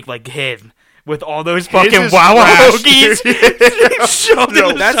fucking take like him with all those fucking is Wawa trash, hoagies. Shoved in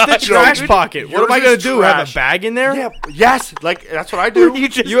No, the That's the side. trash pocket. What yours am I going is to do? Have trash. a bag in there? Yeah. Yes. Like that's what I do. You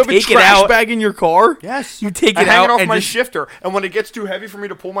just You have a take it trash out. bag in your car? Yes. You take I it hang out it off and my just- shifter, and when it gets too heavy for me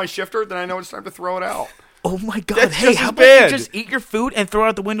to pull my shifter, then I know it's time to throw it out. Oh my god! That's Hey, just how as about you bad. just eat your food and throw it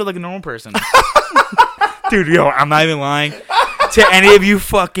out the window like a normal person? Dude, yo, I'm not even lying. To any of you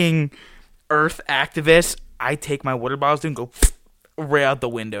fucking Earth activists, I take my water bottles and go right out the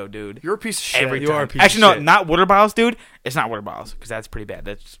window, dude. You're a piece of shit. Every You time. are a piece Actually, of no, shit. not water bottles, dude. It's not water bottles because that's pretty bad.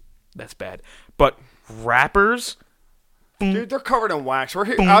 That's bad. But wrappers, Dude, they're covered in wax. We're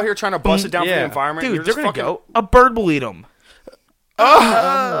out here trying to bust it down for Yeah. the environment. dude, You're they're just gonna fucking, go. A bird will eat them.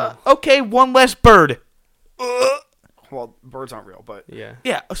 Okay, one less bird. Well, birds aren't real, but Yeah.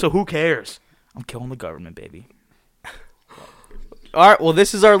 Yeah. So who cares? I'm killing the government, baby. All right. Well,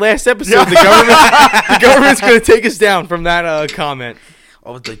 this is our last episode. The government's going to take us down from that comment.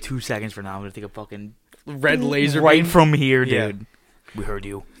 Oh, it's like 2 seconds from now. I'm gonna take a fucking Red laser right beam. from here, Yeah. dude. We heard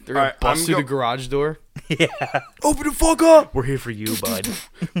you. They're going All to right, bust I'm through go- the garage door. Yeah. Open the fuck up. We're here for you, bud.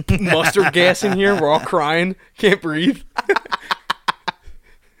 Mustard gas in here. We're all crying. Can't breathe.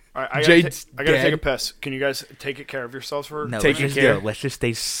 all right, I Jade's gotta take dead. a piss. Can you guys take care of yourselves for? No, Taking let's just care. go. Let's just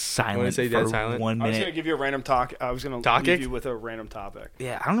stay silent stay for dead silent? 1 I was gonna minute. give you a random talk. I was gonna Topic? leave you with a random topic.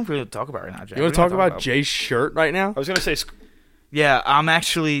 Yeah, I don't know if we're gonna talk about it right now, Jack. You want What to are we talk gonna about Jay's shirt right now? I was gonna say Yeah, I'm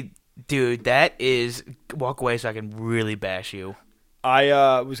actually, dude. That is walk away so I can really bash you.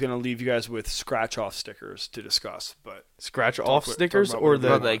 I was gonna leave you guys with scratch off stickers to discuss, but Scratch off talk stickers about or whatever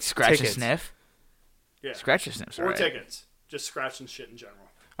the you But like scratch tickets? and sniff. yeah, Scratch and sniff. or Right. tickets, just scratching shit in general.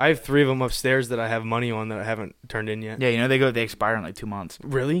 I have 3 of them upstairs that I have money on that I haven't turned in yet. Yeah, you know they expire in like 2 months.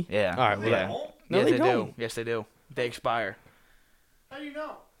 Really? Yeah. All right. Well, Yeah. No, yes, they they do. don't. Yes, they do. They expire. How do you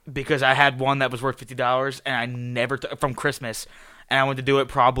know? Because I had one that was worth $50 and I never from Christmas, and I went to do it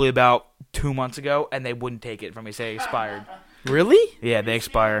probably about 2 months ago, and they wouldn't take it from me. Say it expired. Really? Yeah, they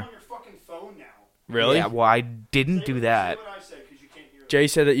expire. On your fucking phone now. Really? Yeah, well, I didn't do that. Say what I said, 'cause you can't hear it. Jay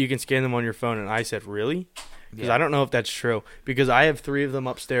said that you can scan them on your phone, and I said, really? Because Yeah. I don't know if that's true. Because I have 3 of them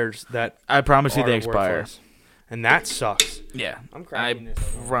upstairs that I promise you are they expire. worthless. And that sucks. Yeah. I'm cracking this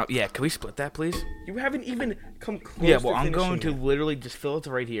over. Yeah, can we split that, please? You haven't even come close Yeah, to well, I'm going to finishing it. literally just fill it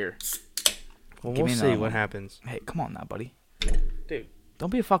to right here. Well, give we'll me see another what one. happens. Hey, come on now, buddy. Dude. Don't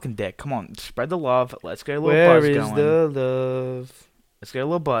be a fucking dick. Come on, spread the love. Let's get a little Where buzz is going. the love? Let's get a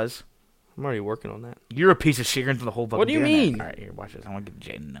little buzz. I'm already working on that. You're a piece of shit. You're into the whole fucking What do you internet. mean? All right, here, watch this. I want to give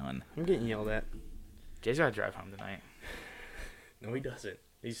Jay none. I'm getting yelled at. Jay's got to drive home tonight. No, he doesn't.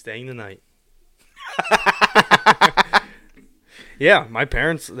 He's staying the night. Yeah, my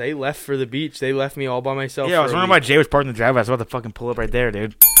parents, they left for the beach. They left me all by myself. Yeah, I was for a wondering why week. Jay was parked in the driveway. I was about to fucking pull up right there,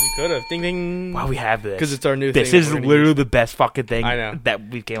 dude. You could have. Ding, ding. Wow, we have this. Because it's our new This thing. is that we're gonna literally use. the best fucking thing I know. that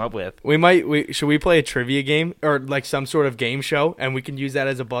we came up with. Should we play a trivia game or like some sort of game show and we can use that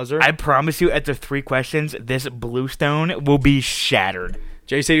as a buzzer? I promise you, after 3 questions, this bluestone will be shattered.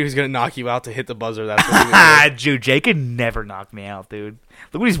 Jay said he was going to knock you out to hit the buzzer. That's what he was Ah, dude, Jay could never knock me out, dude.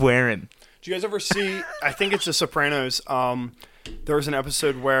 Look what he's wearing. Do you guys ever see? I think it's The Sopranos. There was an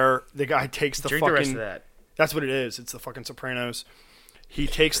episode where the guy takes the Drink fucking. the rest of that. That's what it is. It's the fucking Sopranos. He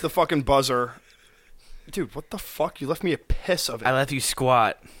takes the fucking buzzer. Dude, what the fuck? You left me a piss of it. I let you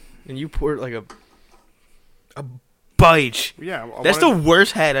squat. And you poured like a... Bite. Yeah, That's the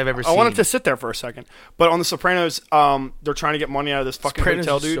worst head I've ever seen. I wanted to sit there for a second, but on The Sopranos, they're trying to get money out of this fucking Sopranos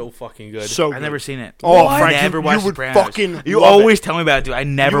hotel, is dude. so fucking good. So I've good. never seen it. Oh, I Frank, never you watched would Sopranos. fucking You love always it. tell me about it, dude. I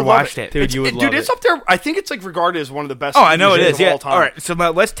never You would love watched it. Dude, you would Dude, love it's it. up there. I think it's like regarded as one of the best. Oh, I know it TV shows is. of Yeah. all time. All right. So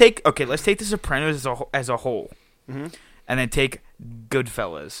now let's take The Sopranos as a whole, and then take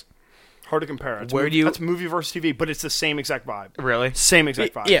Goodfellas. Hard to compare. It's Where movie, do you- That's movie versus TV, but it's the same exact vibe. Really? Same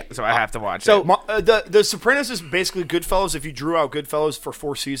exact vibe. Yeah. So I have to watch so- it. The Sopranos is basically Goodfellas if you drew out Goodfellas for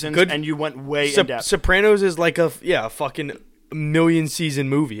 4 seasons and you went way in depth. Sopranos is like a fucking million season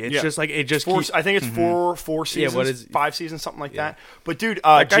movie. It's Yeah. just like it just Four, keeps, I think it's four seasons, what is- 5 seasons, something like Yeah. that. But dude,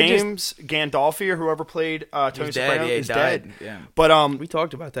 guy James Gandolfini or whoever played Tony He's dead, Soprano yeah, he is died, dead. yeah. But we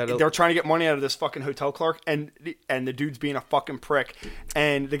talked about that. they're trying to get money out of this fucking hotel clerk, and the dude's being a fucking prick,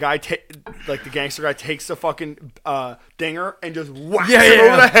 and the guy, like the gangster guy, takes the fucking dinger and just whacks Yeah, him yeah.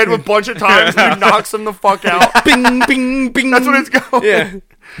 over the head a bunch of times, and he knocks him the fuck out. bing bing bing. That's what it's going. Yeah.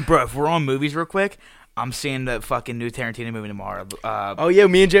 Bro, if we're on movies real quick, I'm seeing the fucking new Tarantino movie tomorrow. Oh yeah,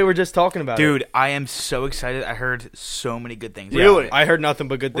 me and Jay were just talking about it. Dude, I am so excited. I heard so many good things. Yeah, Really? I heard nothing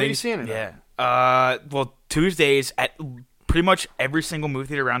but good Where are you things. seeing it? Yeah. Well, Tuesdays at pretty much every single movie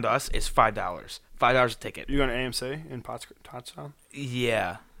theater around us is $5. $5 a ticket. You going to AMC in Pottstown?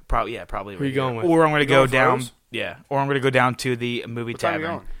 Yeah. Probably. Yeah. Probably. Who you right going here. with? Or I'm gonna You go going with down. Rose? Yeah. Or I'm gonna go down to the movie What time are you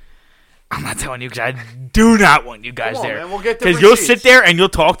tavern. going? I'm not telling you because I do not want you guys Come on, there. man, we'll get Because different you'll seats. sit there and you'll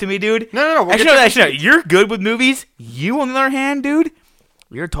talk to me, dude. No, we'll Actually, get no, different seats. you're good with movies. You, on the other hand, dude,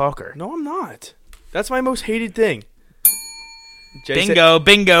 you're a talker. No, I'm not. That's my most hated thing. Jay Bingo,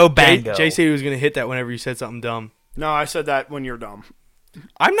 bingo, Said, bango. Jay said he was gonna hit that whenever you said something dumb. No, I said that when you're dumb.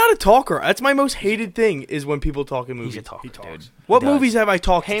 I'm not a talker. That's my most hated thing is when people talk in movies. He's a talker, He talks. dude. What He does. movies have I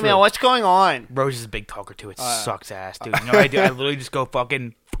talked Hey through? man, what's going on? Rose is a big talker too. It sucks ass, dude. You know what I do? I literally just go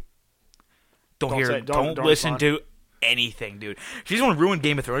fucking. Don't hear. say- Don't don't listen respond. to anything, dude. She's the one who ruined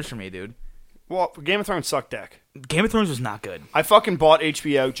Game of Thrones for me, dude. Well, Game of Thrones sucked dick. Game of Thrones was not good. I fucking bought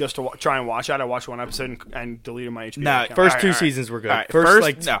HBO just to try and watch it. I watched one episode and deleted my HBO Nah, account. First Alright, two alright. seasons were good. Alright,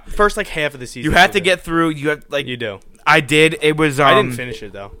 First, first- like half of the season. You had were to good. get through. You have like You do. I did. It was. I didn't finish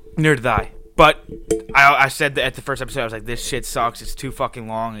it though. Neither did I. But I said that at the first episode, I was like, "This shit sucks. It's too fucking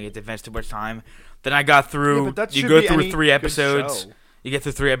long. I get to invest too much time." Then I got Yeah, through. but that you should go be through any 3 good episodes. show. You get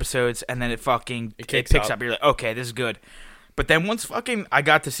through 3 episodes, and then it kicks picks up. up. You're like, "Okay, this is good." But then once fucking I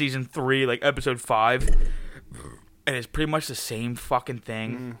got to season 3, like episode 5, and it's pretty much the same fucking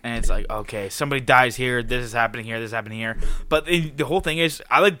thing. And it's like, okay, somebody dies here. This is happening here. This is happening here. But the whole thing is,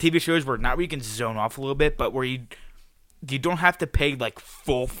 I like TV shows where not where you can zone off a little bit, but where you don't have to pay like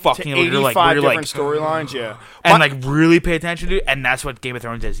full fucking. To where you're 85 like, different storylines, yeah. and My- like really pay attention to it, and that's what Game of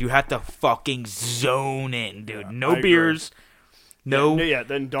Thrones is. You have to fucking zone in, dude. I No agree. beers, no, yeah,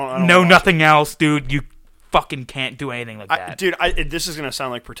 then I don't no watch nothing else, dude. You fucking can't do anything like that. Dude, this is gonna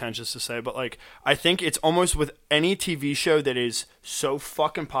sound like pretentious to say, but like I think it's almost with any TV show that is so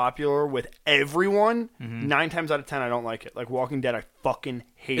fucking popular with everyone. 9 times out of 10, I don't like it. Like Walking Dead, I fucking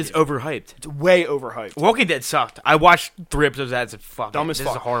hate It's it. overhyped. It's way overhyped. Walking Dead sucked. I watched 3 episodes of that. It's fucking Dumb as this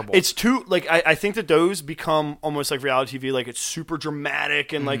fuck. is horrible. It's too like I think that those become almost like reality TV. Like it's super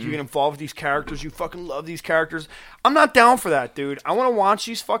dramatic and like you get involved with these characters. You fucking love these characters. I'm not down for that, dude. I want to watch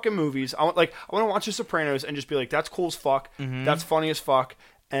these fucking movies. I want to watch The Sopranos and just be like, that's cool as fuck. That's funny as fuck,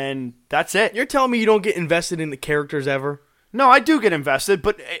 and that's it. You're telling me you don't get invested in the characters ever? No, I do get invested,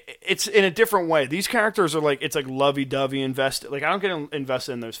 but it's in a different way. These characters are like it's like lovey-dovey invested. Like I don't get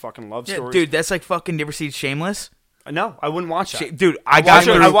invested in those fucking love yeah, stories. dude. That's like fucking. You ever see Shameless? No, I wouldn't watch that. Dude, I got watched-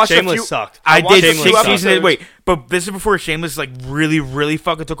 through. I watched a Shameless few- sucked. I watched did a 6 few seasons. episodes. Wait, but this is before Shameless like really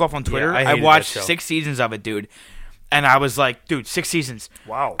fucking took off on Twitter. I I hated watched that show. 6 seasons of it, dude, and I was like, dude, 6 seasons.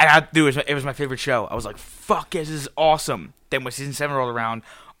 Wow. And it was my favorite show. I was like, fuck yes, this is awesome. Then when season 7 rolled around,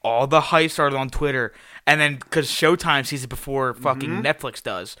 all the hype started on Twitter, and then because Showtime sees it before fucking Netflix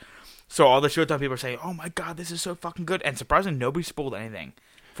does, so all the Showtime people are saying, oh my god, this is so fucking good, and surprisingly, nobody spoiled anything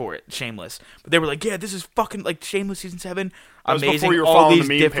for it. Shameless, but they were like, yeah, this is fucking like Shameless season 7. That was Amazing. before you were all following these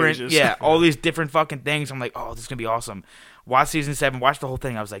the meme different, pages. yeah, all these different fucking things. I'm like, oh, this is gonna be awesome. Watch season 7, watch the whole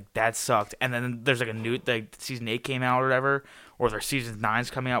thing. I was like, that sucked. And then there's like a new, like season 8 came out or whatever, or their season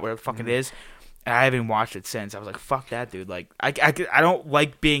 9's coming out, whatever the fuck it is. And I haven't watched it since. I was like, fuck that, dude. Like, I don't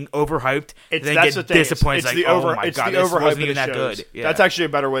like being overhyped. And then That's get the thing. disappointed. It's like, the oh my it's god, the this overhype wasn't of even the that shows. good. Yeah. That's actually a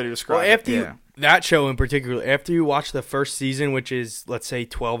better way to describe Well, it. after Yeah. that show in particular, after you watch the first season, which is let's say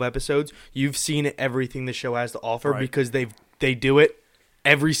 12 episodes, you've seen everything the show has to offer Right. because they do it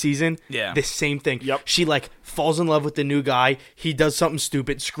every season. Yeah. The same thing. Yep. She like falls in love with the new guy. He does something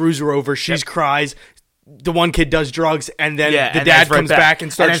stupid, screws her over. She cries. The one kid does drugs, and then Yeah, the and dad that's right comes back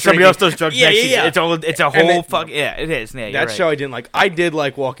and starts then somebody drinking. else does drugs. Yeah, next yeah, season. yeah. It's a And whole then- fuck. Yeah, it is. Yeah, you're That right. show I didn't like. I did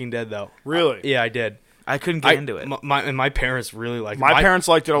like Walking Dead though. Really? Yeah, I did. I couldn't get into it. My parents really liked it. My parents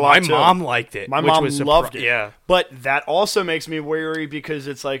liked it a lot, My too. mom liked it. My which mom was loved it. Yeah. But that also makes me wary because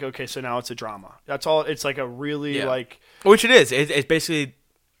it's like, okay, so now it's a drama. That's all. It's like a really Yeah. like. Which it is. It's basically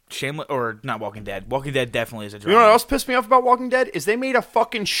Shameless or not Walking Dead. Walking Dead definitely is a drama. You know what else pissed me off about Walking Dead is they made a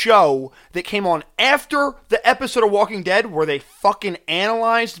fucking show that came on after the episode of Walking Dead where they fucking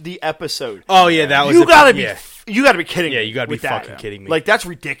analyzed the episode. Oh yeah, that was. You a- gotta be. yeah. You gotta be kidding. Yeah, me you gotta be with that. fucking kidding me. Like that's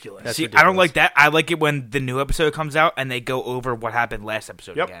ridiculous. That's See, ridiculous. I don't like that. I like it when the new episode comes out and they go over what happened last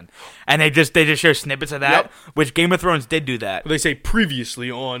episode Yep. again, and they just show snippets of that. Yep. Which Game of Thrones did do that. They say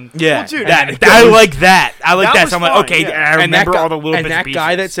previously on. Yeah, Well, dude, that, and it I goes- like that. I like That that. was So I'm like, fine, okay, yeah. I remember all the little and bits that and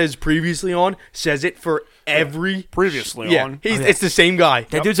guy that pieces. says previously on says it for every Previously yeah. on. He's, Oh, yeah. It's the same guy.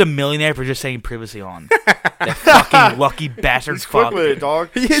 That dude's a millionaire for just saying previously on. That fucking lucky bastard. He's quick fuck. with it, dog.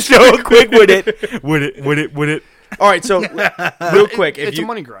 He is so quick with it. Would it? All right, so real quick, It's a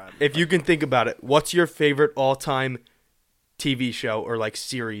money grab. if you can think about it, what's your favorite all-time TV show or like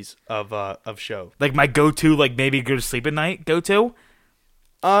series of show? Like my go-to, like maybe go to sleep at night. Go-to.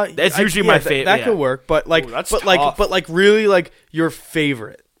 That's usually my favorite, That yeah. could work, but like, Ooh, that's but tough. like really like your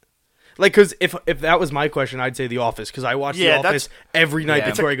favorite. Like, because if that was my question, I'd say The Office because I watch Yeah, The that's- Office every night Yeah.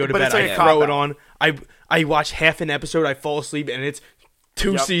 before I go to But bed. it's like I a throw it cop-out. on. I watch half an episode. I fall asleep, and it's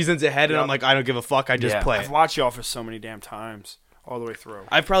two Yep. seasons ahead, and Yep. I'm like, I don't give a fuck. I just Yeah. play I've it. watched The Office so many damn times, all the way through.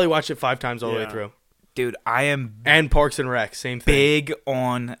 I've probably watched it 5 times all the way Yeah. through. Dude, I am And Parks and Rec, same thing. big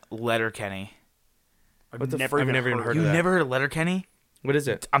on Letterkenny. I've What the never f- I've even never even heard. heard of You of that. never heard of Letterkenny? What is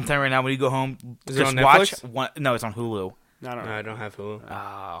it? I'm telling you right now, when you go home, Is it just on watch Netflix? one. No, it's on Hulu. No, No, I don't have Hulu.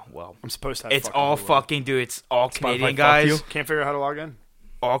 Ah, well. I'm supposed to have It's fucking all Hulu. fucking, dude. It's all Canadian fuck guys. you. Can't figure out how to log in.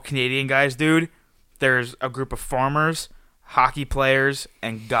 All Canadian guys, dude. There's a group of farmers, hockey players,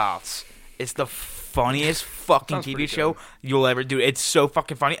 and goths. It's the funniest fucking Sounds TV pretty show you'll ever do. It's so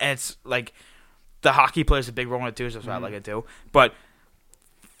fucking funny, and it's like the hockey plays a big role in it too, so that's why I like it too. But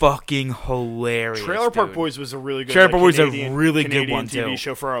fucking hilarious. Trailer Park dude. Boys was a really good. Trailer Park Boys is a Canadian- really good Canadian one, TV too.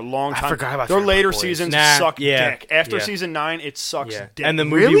 show for a long I time. forgot about their Trailer later Park Boys. seasons Nah, suck yeah, dick. After yeah. season 9, it sucks Yeah. dick. And the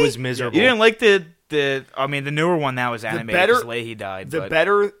movie Really? was miserable. You didn't like the I mean the newer one now is animated better- because Leahy died. the but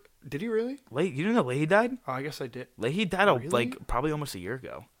better. Did he really? You didn't know Leahy died? Oh, I guess I did. Leahy died Really? like probably almost a year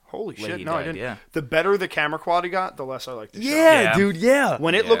ago. Holy Leahy shit! No, I died, didn't. yeah. The better the camera quality got, the less I liked the show. Yeah. dude, yeah.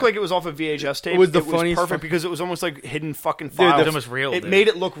 When it Yeah. looked like it was off a VHS tape, It was the funniest perfect fu- because it was almost like hidden fucking Dude, files. It was almost real, It dude. made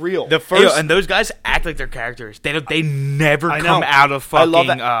it look real. The Hey, yo, first and those guys act like they're characters. They never I know. come out of fucking. I love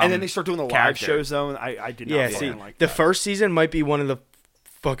that. And then they start doing the live character. shows though, and I did not yeah, fucking see, like the that. first season might be one of the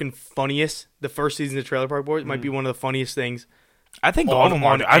fucking funniest. The first season of Trailer Park Boys Mm. might be one of the funniest things. I think on- all of them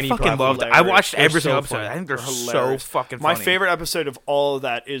are. on I any fucking platform. loved it. I watched They're every so single episode. funny. I think they're They're so hilarious. fucking My funny. favorite episode of all of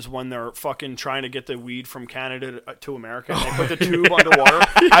that is when they're fucking trying to get the weed from Canada to America. And they put the tube underwater.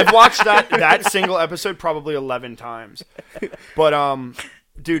 I've watched that single episode probably 11 times. But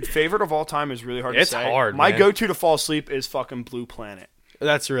dude, favorite of all time is really hard It's to say. hard, My man. go-to to fall asleep is fucking Blue Planet.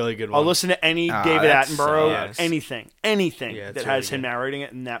 That's a really good one. I'll listen to any Ah, David that's Attenborough, yes. anything Yeah, it's that has really him good. narrating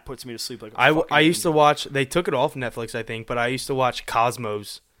it, and that puts me to sleep like a I fucking used to watch. They took it off Netflix, I think, but I used to watch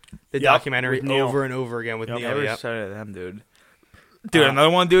Cosmos, the Yep, documentary, with Neil. over and over again with Yep. Neil. Never Yep. started them, dude. Dude,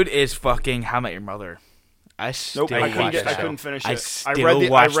 another one, dude, is fucking How I Met Your Mother. I still Nope, I watch couldn't, that I show. couldn't finish I it. still I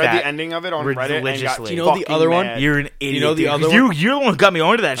watch read that the ending of it on Reddit and got religiously. Do you know the fucking other one? mad. You're an idiot. know the dude, other 'cause one? You're the one who got me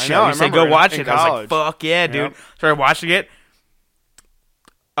onto that show. know, I You said go remember watch in it. I was college. like, fuck yeah, dude. Yep. Started watching it.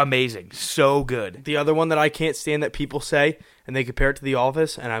 Amazing. So good. The other one that I can't stand that people say, and they compare it to The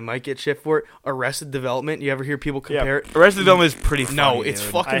Office, and I might get shit for it. Arrested Development. You ever hear people compare it? Arrested Development is pretty funny. No, it's dude.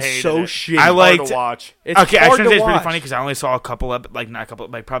 I fucking hated so it. shitty. I like- Hard to watch. It's okay, I hard shouldn't to say it's pretty watch. funny because I only saw a couple, not a couple,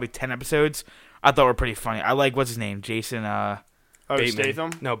 like probably 10 episodes. I thought were pretty funny. I like, what's his name? Jason, Oh, Bateman.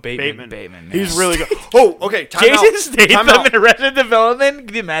 Statham? No, Bateman. Bateman. He's yeah. really good. Oh, okay. Time Jason out. Time Statham out. in Arrested Development?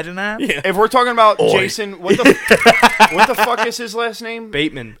 Can you imagine that? Yeah. If we're talking about Jason, what the fuck is his last name?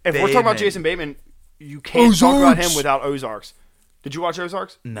 Bateman. If we're talking about Bateman. Jason Bateman, you can't talk about him without Ozarks. Did you watch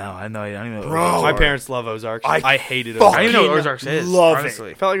Ozarks? No, I know. I don't even know. Bro. My parents love Ozarks. I I hated fuck- Ozarks. I don't even know what fucking Ozarks is. love it.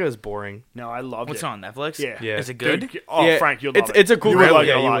 honestly. I felt like it was boring. No, I loved What's it. it on Netflix? Yeah. Yeah. Is it good? Dude, oh, Yeah, Frank, you'll love it. It's a cool You would movie. like it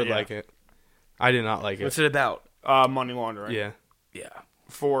Yeah, a you lot, would yeah. like it. I did not like it. What's it about? Money laundering. Yeah. Yeah.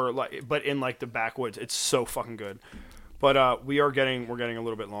 For like, but in like the backwoods, it's so fucking good. But we're getting a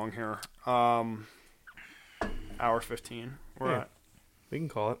little bit long here. Hour 15. We're Yeah. at. We can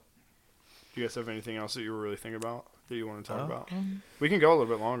call it. Do you guys have anything else that you were really thinking about that you want to talk about? We can go a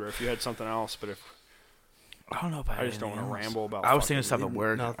little bit longer if you had something else, but if I don't know if I just don't want to ramble about. I was thinking fucking- stuff at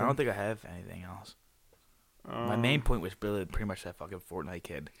work. nothing. I don't think I have anything else. My main point was really pretty much that fucking Fortnite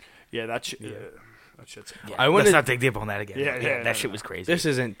kid. Yeah, that shit's. Yeah, I wanna- let's not dig deep on that again. Yeah, that no, shit no. was crazy. This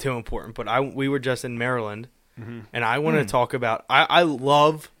isn't too important, but we were just in Maryland, Mm-hmm. and I want to talk about. I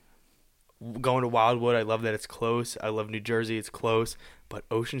love going to Wildwood. I love that it's close. I love New Jersey. It's close. But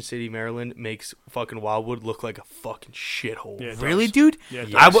Ocean City, Maryland makes fucking Wildwood look like a fucking shithole. Yeah, it Really, does. dude? Yeah, it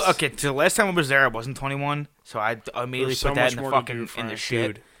Yes. does. Okay, so the last time I was there, I wasn't 21, so I immediately There's so put that much in the more to fucking do, in the Frank.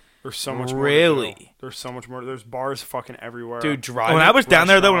 shit. Dude. There's so much more. Really? To do. There's so much more. There's bars fucking everywhere. Dude, driving. When I was down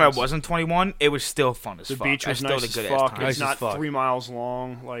there though, when I restaurants. wasn't 21, it was still fun as the fuck. beach I was still nice had a as good fuck. ass time. Nice It's as not fuck. 3 miles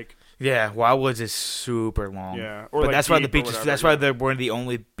long. Like Yeah, Wildwoods is super long. Yeah, or but like that's why the deep or beaches. whatever, That's why yeah. they're one of the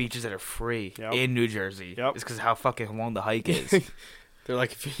only beaches that are free Yep. in New Jersey. Yep. It's because how fucking long the hike is. They're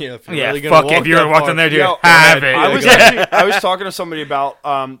like, if you're Yeah, really gonna fuck walk if you're that gonna walk far- in there, dude. Yo, Have it. I was talking to somebody about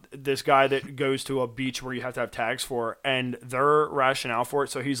this guy that goes to a beach where you have to have tags for, and their rationale for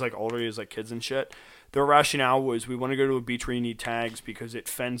it. So he's like older, he's like kids and shit. Their rationale was, we want to go to a beach where you need tags because it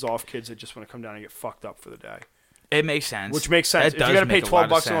fends off kids that just want to come down and get fucked up for the day. It makes sense. Which makes sense. That If you does got to pay make a lot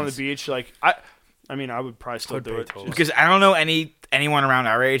of $12 to go on the sense. beach, like I mean, I would probably still I'd do pay it. $12. Because I don't know anyone around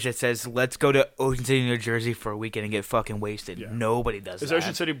our age that says, let's go to Ocean City, New Jersey for a weekend and get fucking wasted. Yeah. Nobody does Is that.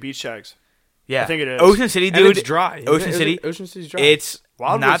 Ocean City beach tags? Yeah. I think it is. Ocean City, And dude. it's dry. Ocean Isn't City. it? Ocean City's dry. It's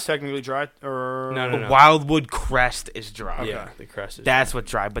Wildwood's not. technically dry. Or No. Wildwood Crest is dry. Yeah, the crest is That's what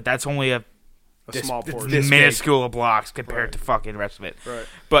dry, but that's only a a small portion. this minuscule of blocks compared Right. to fucking rest of it. Right.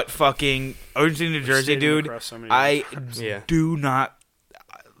 But fucking Ocean City, New Jersey, stayed in the dude. Crest so many I Yeah. do not.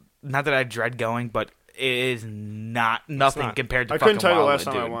 Not that I dread going, but it is not nothing not. compared to. I couldn't fucking tell you the last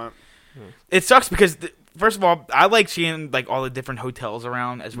Wildwood, time I dude. went. It sucks because first of all, I like seeing like all the different hotels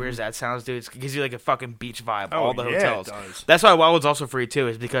around. As weird as that sounds, dude, it gives you like a fucking beach vibe. All the hotels. It does. That's why Wildwood's also free too,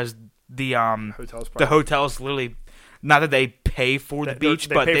 is because the hotels literally, not that they pay for the beach,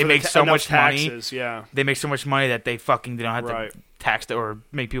 but they make so much money. Taxes, yeah. They make so much money that they don't have to tax it or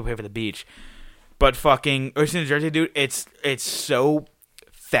make people pay for the beach. But fucking Ocean, New Jersey, dude, it's so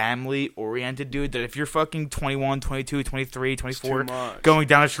family oriented, dude, that if you're fucking 21, 22, 23, 24, going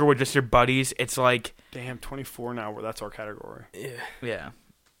down the shore with just your buddies, it's like, damn, 24 now. That's our category. Yeah.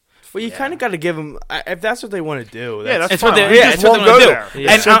 Well, you kind of got to give them if that's what they want to do. That's what fine. they Just won't go there.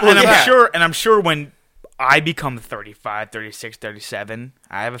 Yeah. And I'm sure when I become 35, 36, 37,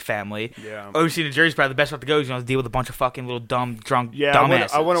 I have a family. Yeah. OC New Jersey's probably the best spot to go is to deal with a bunch of fucking little dumb, drunk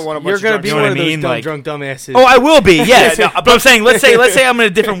dumbasses. I wouldn't want a bunch You're of going to be you know one of what I those mean? dumb, Like- drunk dumbasses. Oh, I will be, yes. But I'm saying, let's say I'm in a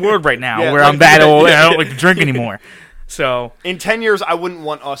different world right now where I'm that old and I don't like to drink anymore. So in 10 years, I wouldn't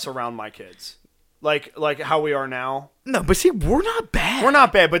want us around my kids. Like how we are now. no, but see, we're not bad. We're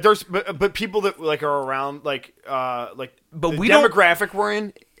not bad, but there's but people that like are around but the we don't- demographic we're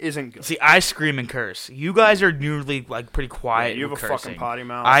in isn't good. See, I scream and curse. You guys are usually like pretty quiet. You have with a cursing. fucking potty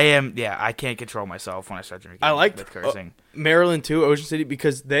mouth. I am. Yeah, I can't control myself when I start drinking. I like with cursing. Maryland too, Ocean City,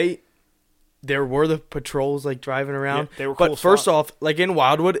 because there were the patrols like driving around. Yeah, they were but cool as first fuck. off, like in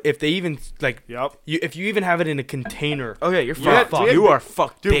Wildwood, if they even like, Yep. if you even have it in a container, Oh yeah, you're Yeah, fucked. dude, You are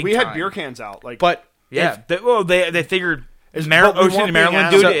fucked. Dude, big we had time. beer cans out. Like, but Yeah. They figured but we Ocean weren't and being Maryland,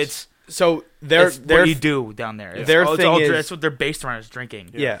 assholes. dude. It's so their what you do down there. It's their all- it's thing all- is- that's what they're based around is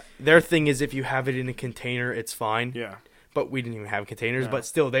drinking. yeah, their thing is if you have it in a container, it's fine. yeah. But we didn't even have containers. No. But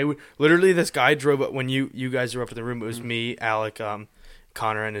still, they would literally. This guy drove up when you guys were up in the room. It was Mm-hmm. me, Alec,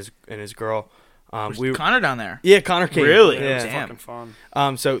 Connor, and his girl. Was Connor down there? Yeah, Connor came. Really? It was Yeah. Damn. fucking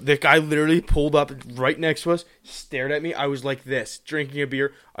fun. So the guy literally pulled up right next to us, stared at me. I was like this, drinking a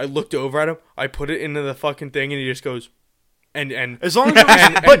beer. I looked over at him. I put it into the fucking thing, and he just goes, and As long as you're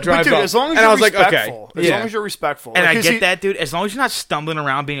and but drives dude, off. as long as And you're I was like, okay, respectful. As yeah. long as you're respectful. And Like, I 'cause get he- that, dude. As long as you're not stumbling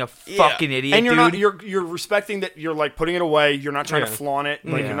around being a fucking idiot, and dude. you're respecting that you're like putting it away. You're not trying to Yeah. flaunt it.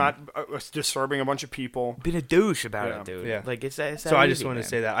 Like Yeah. you're not disturbing a bunch of people. being a douche about Yeah. it, dude. Yeah. Like it's that. So I just want to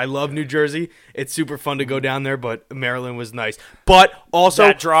say that I love New Jersey. It's super fun to go down there, but Maryland was nice. But also,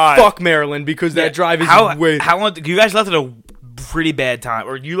 That drive. fuck Maryland because that drive is way how long? You guys left at a pretty bad time,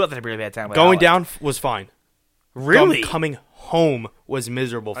 or you left at a pretty bad time. with going Alex. down was fine. Really? Coming home was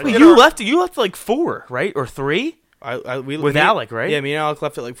miserable. For did me. You left like 4, right, or 3, We with me- Alec, right? Yeah, me and Alec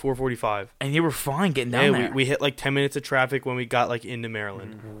left at like 4:45. and you were fine getting down Yeah, there. we hit like 10 minutes of traffic when we got like into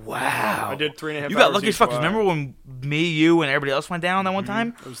Maryland. Wow. I did 3.5 You got hours lucky as each fuck. 'Cause way. remember when me, you, and everybody else went down that one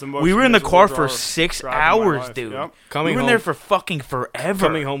time? It was the most We were in the miserable car for drive- 6 drive of my hours, life. dude. Yep. Coming we were in home- there for fucking forever.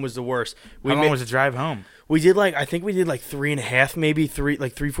 Coming home was the worst. How long was the drive home? We did I think we did like 3.5, maybe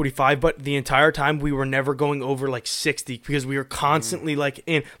 3:45. But the entire time we were never going over like 60 because we were constantly like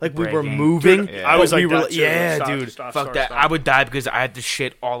we were Braking. moving. Dude, I was but like we were, that too. yeah, Stop, dude. stop, Fuck start, that. stop. I would die because I had to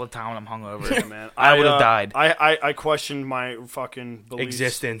shit all the time when I'm hungover. Yeah, man. I would have died. I questioned my fucking beliefs.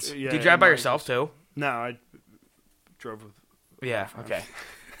 Existence. Yeah, Did you drive by my- yourself too? No, I drove with. Yeah. Okay.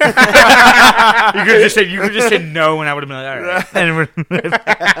 you could just said no, and I would have been like, all right. And we're-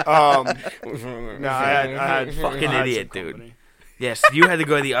 No, I had Fucking I had idiot, some dude. company. yes, you had to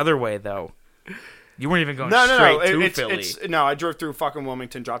go the other way though. You weren't even going No, straight to it's, Philly. It's, no, I drove through fucking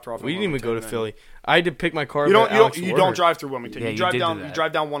Wilmington, dropped her off. We in didn't even go to Wilmington, Philly. I had to pick my car. You up don't. at You don't. Alex You Warner. don't drive through Wilmington. Yeah, you you drive did do down. that. You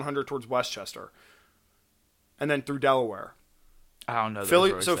drive down 100 towards Westchester, and then through Delaware. I don't know. those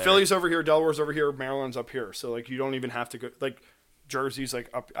Philly. roads So there. Philly's over here. Delaware's over here. Maryland's up here. So like you don't even have to go. Like Jersey's like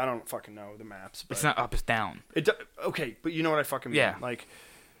up. I don't fucking know the maps. But It's not up, it's down. Okay, but you know what I fucking mean. Yeah. Like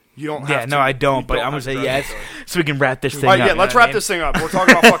you don't. Yeah, have no, to, I don't. you But I'm gonna have to say drive yes, to Philly. so we can wrap this thing All right, up. yeah, you let's know what I wrap mean? this thing up. We're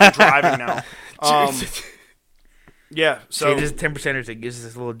talking about fucking driving now. Yeah. So See, this is 10%ers that gives us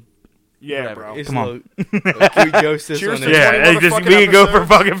this little. yeah, whatever. bro. It's Come on. Can we ghost this Cheers one? to in? 20 Yeah, motherfucking we can go for episodes.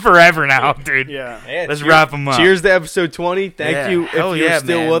 fucking forever now, dude. Yeah. Yeah, Let's cheers- wrap 'em up. Cheers to episode 20. Thank Yeah, you if hell you're yeah,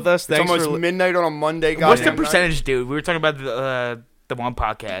 still man. with us. It's Thanks almost for midnight on a Monday. What's the goddamn night. percentage, dude? We were talking about the one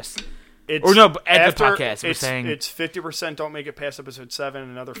podcast. It's Or no, but at the after- podcast, we're saying- it's 50% don't make it past episode 7,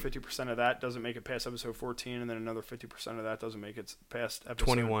 another 50% of that doesn't make it past episode 14, and then another 50% of that doesn't make it past episode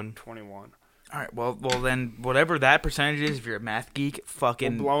 21. 21. All right, well then, whatever that percentage is, if you're a math geek,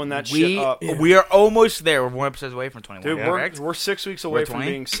 fucking We're blowing that shit up. We are almost there. We're 1 episode away from 21. Dude, correct? we're 6 weeks away We're from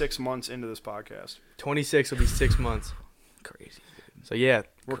 20? being 6 months into this podcast. 26 will be 6 months. Crazy. So yeah,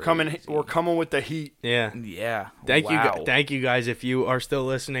 We're coming with the heat. yeah. Yeah. Thank you guys if you are still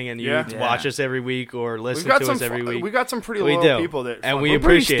listening and you Yeah. watch us every week or We've listen got to some us every week. we got some pretty We loyal do. people that And we We're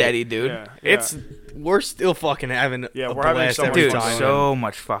pretty appreciate steady, it. dude. Yeah, We're still fucking having Yeah, a we're having blast so much every Dude, fun. time. so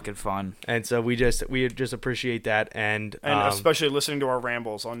much fucking fun. And so we just appreciate that and especially listening to our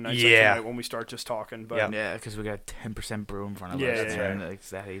rambles on nights like Yeah. tonight when we start just talking. But Yeah. Yeah, because we got 10% brew in front of Yeah, us. yeah, man. It's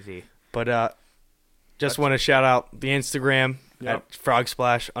that easy. But just want to shout out the Instagram Yep. at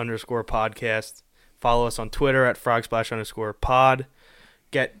frogsplash_podcast. Follow us on Twitter at frogsplash_pod.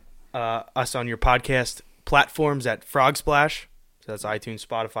 Get us on your podcast platforms at Frogsplash. So that's iTunes,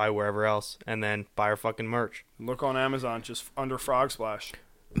 Spotify, wherever else. And then buy our fucking merch. look on Amazon just under Frog Splash.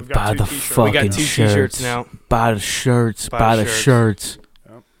 We've Buy got the 2 t-shirts. We got fucking 2 shirts. t-shirts now. Buy the shirts. Buy Buy the the shirts.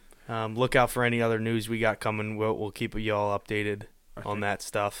 shirts. Look out for any other news we got coming. We'll keep you all updated on that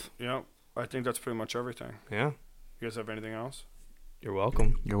stuff. Yep. I think that's pretty much everything. Yeah, You guys have anything else? you're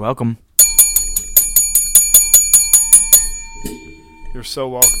welcome. You're welcome. You're so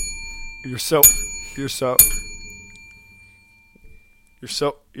welcome. You're so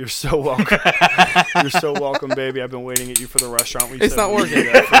welcome. You're so welcome, baby. I've been waiting at you for the restaurant. It's not working.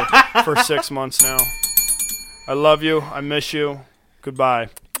 for 6 months now. I love you. I miss you. Goodbye.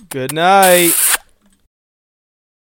 Good night.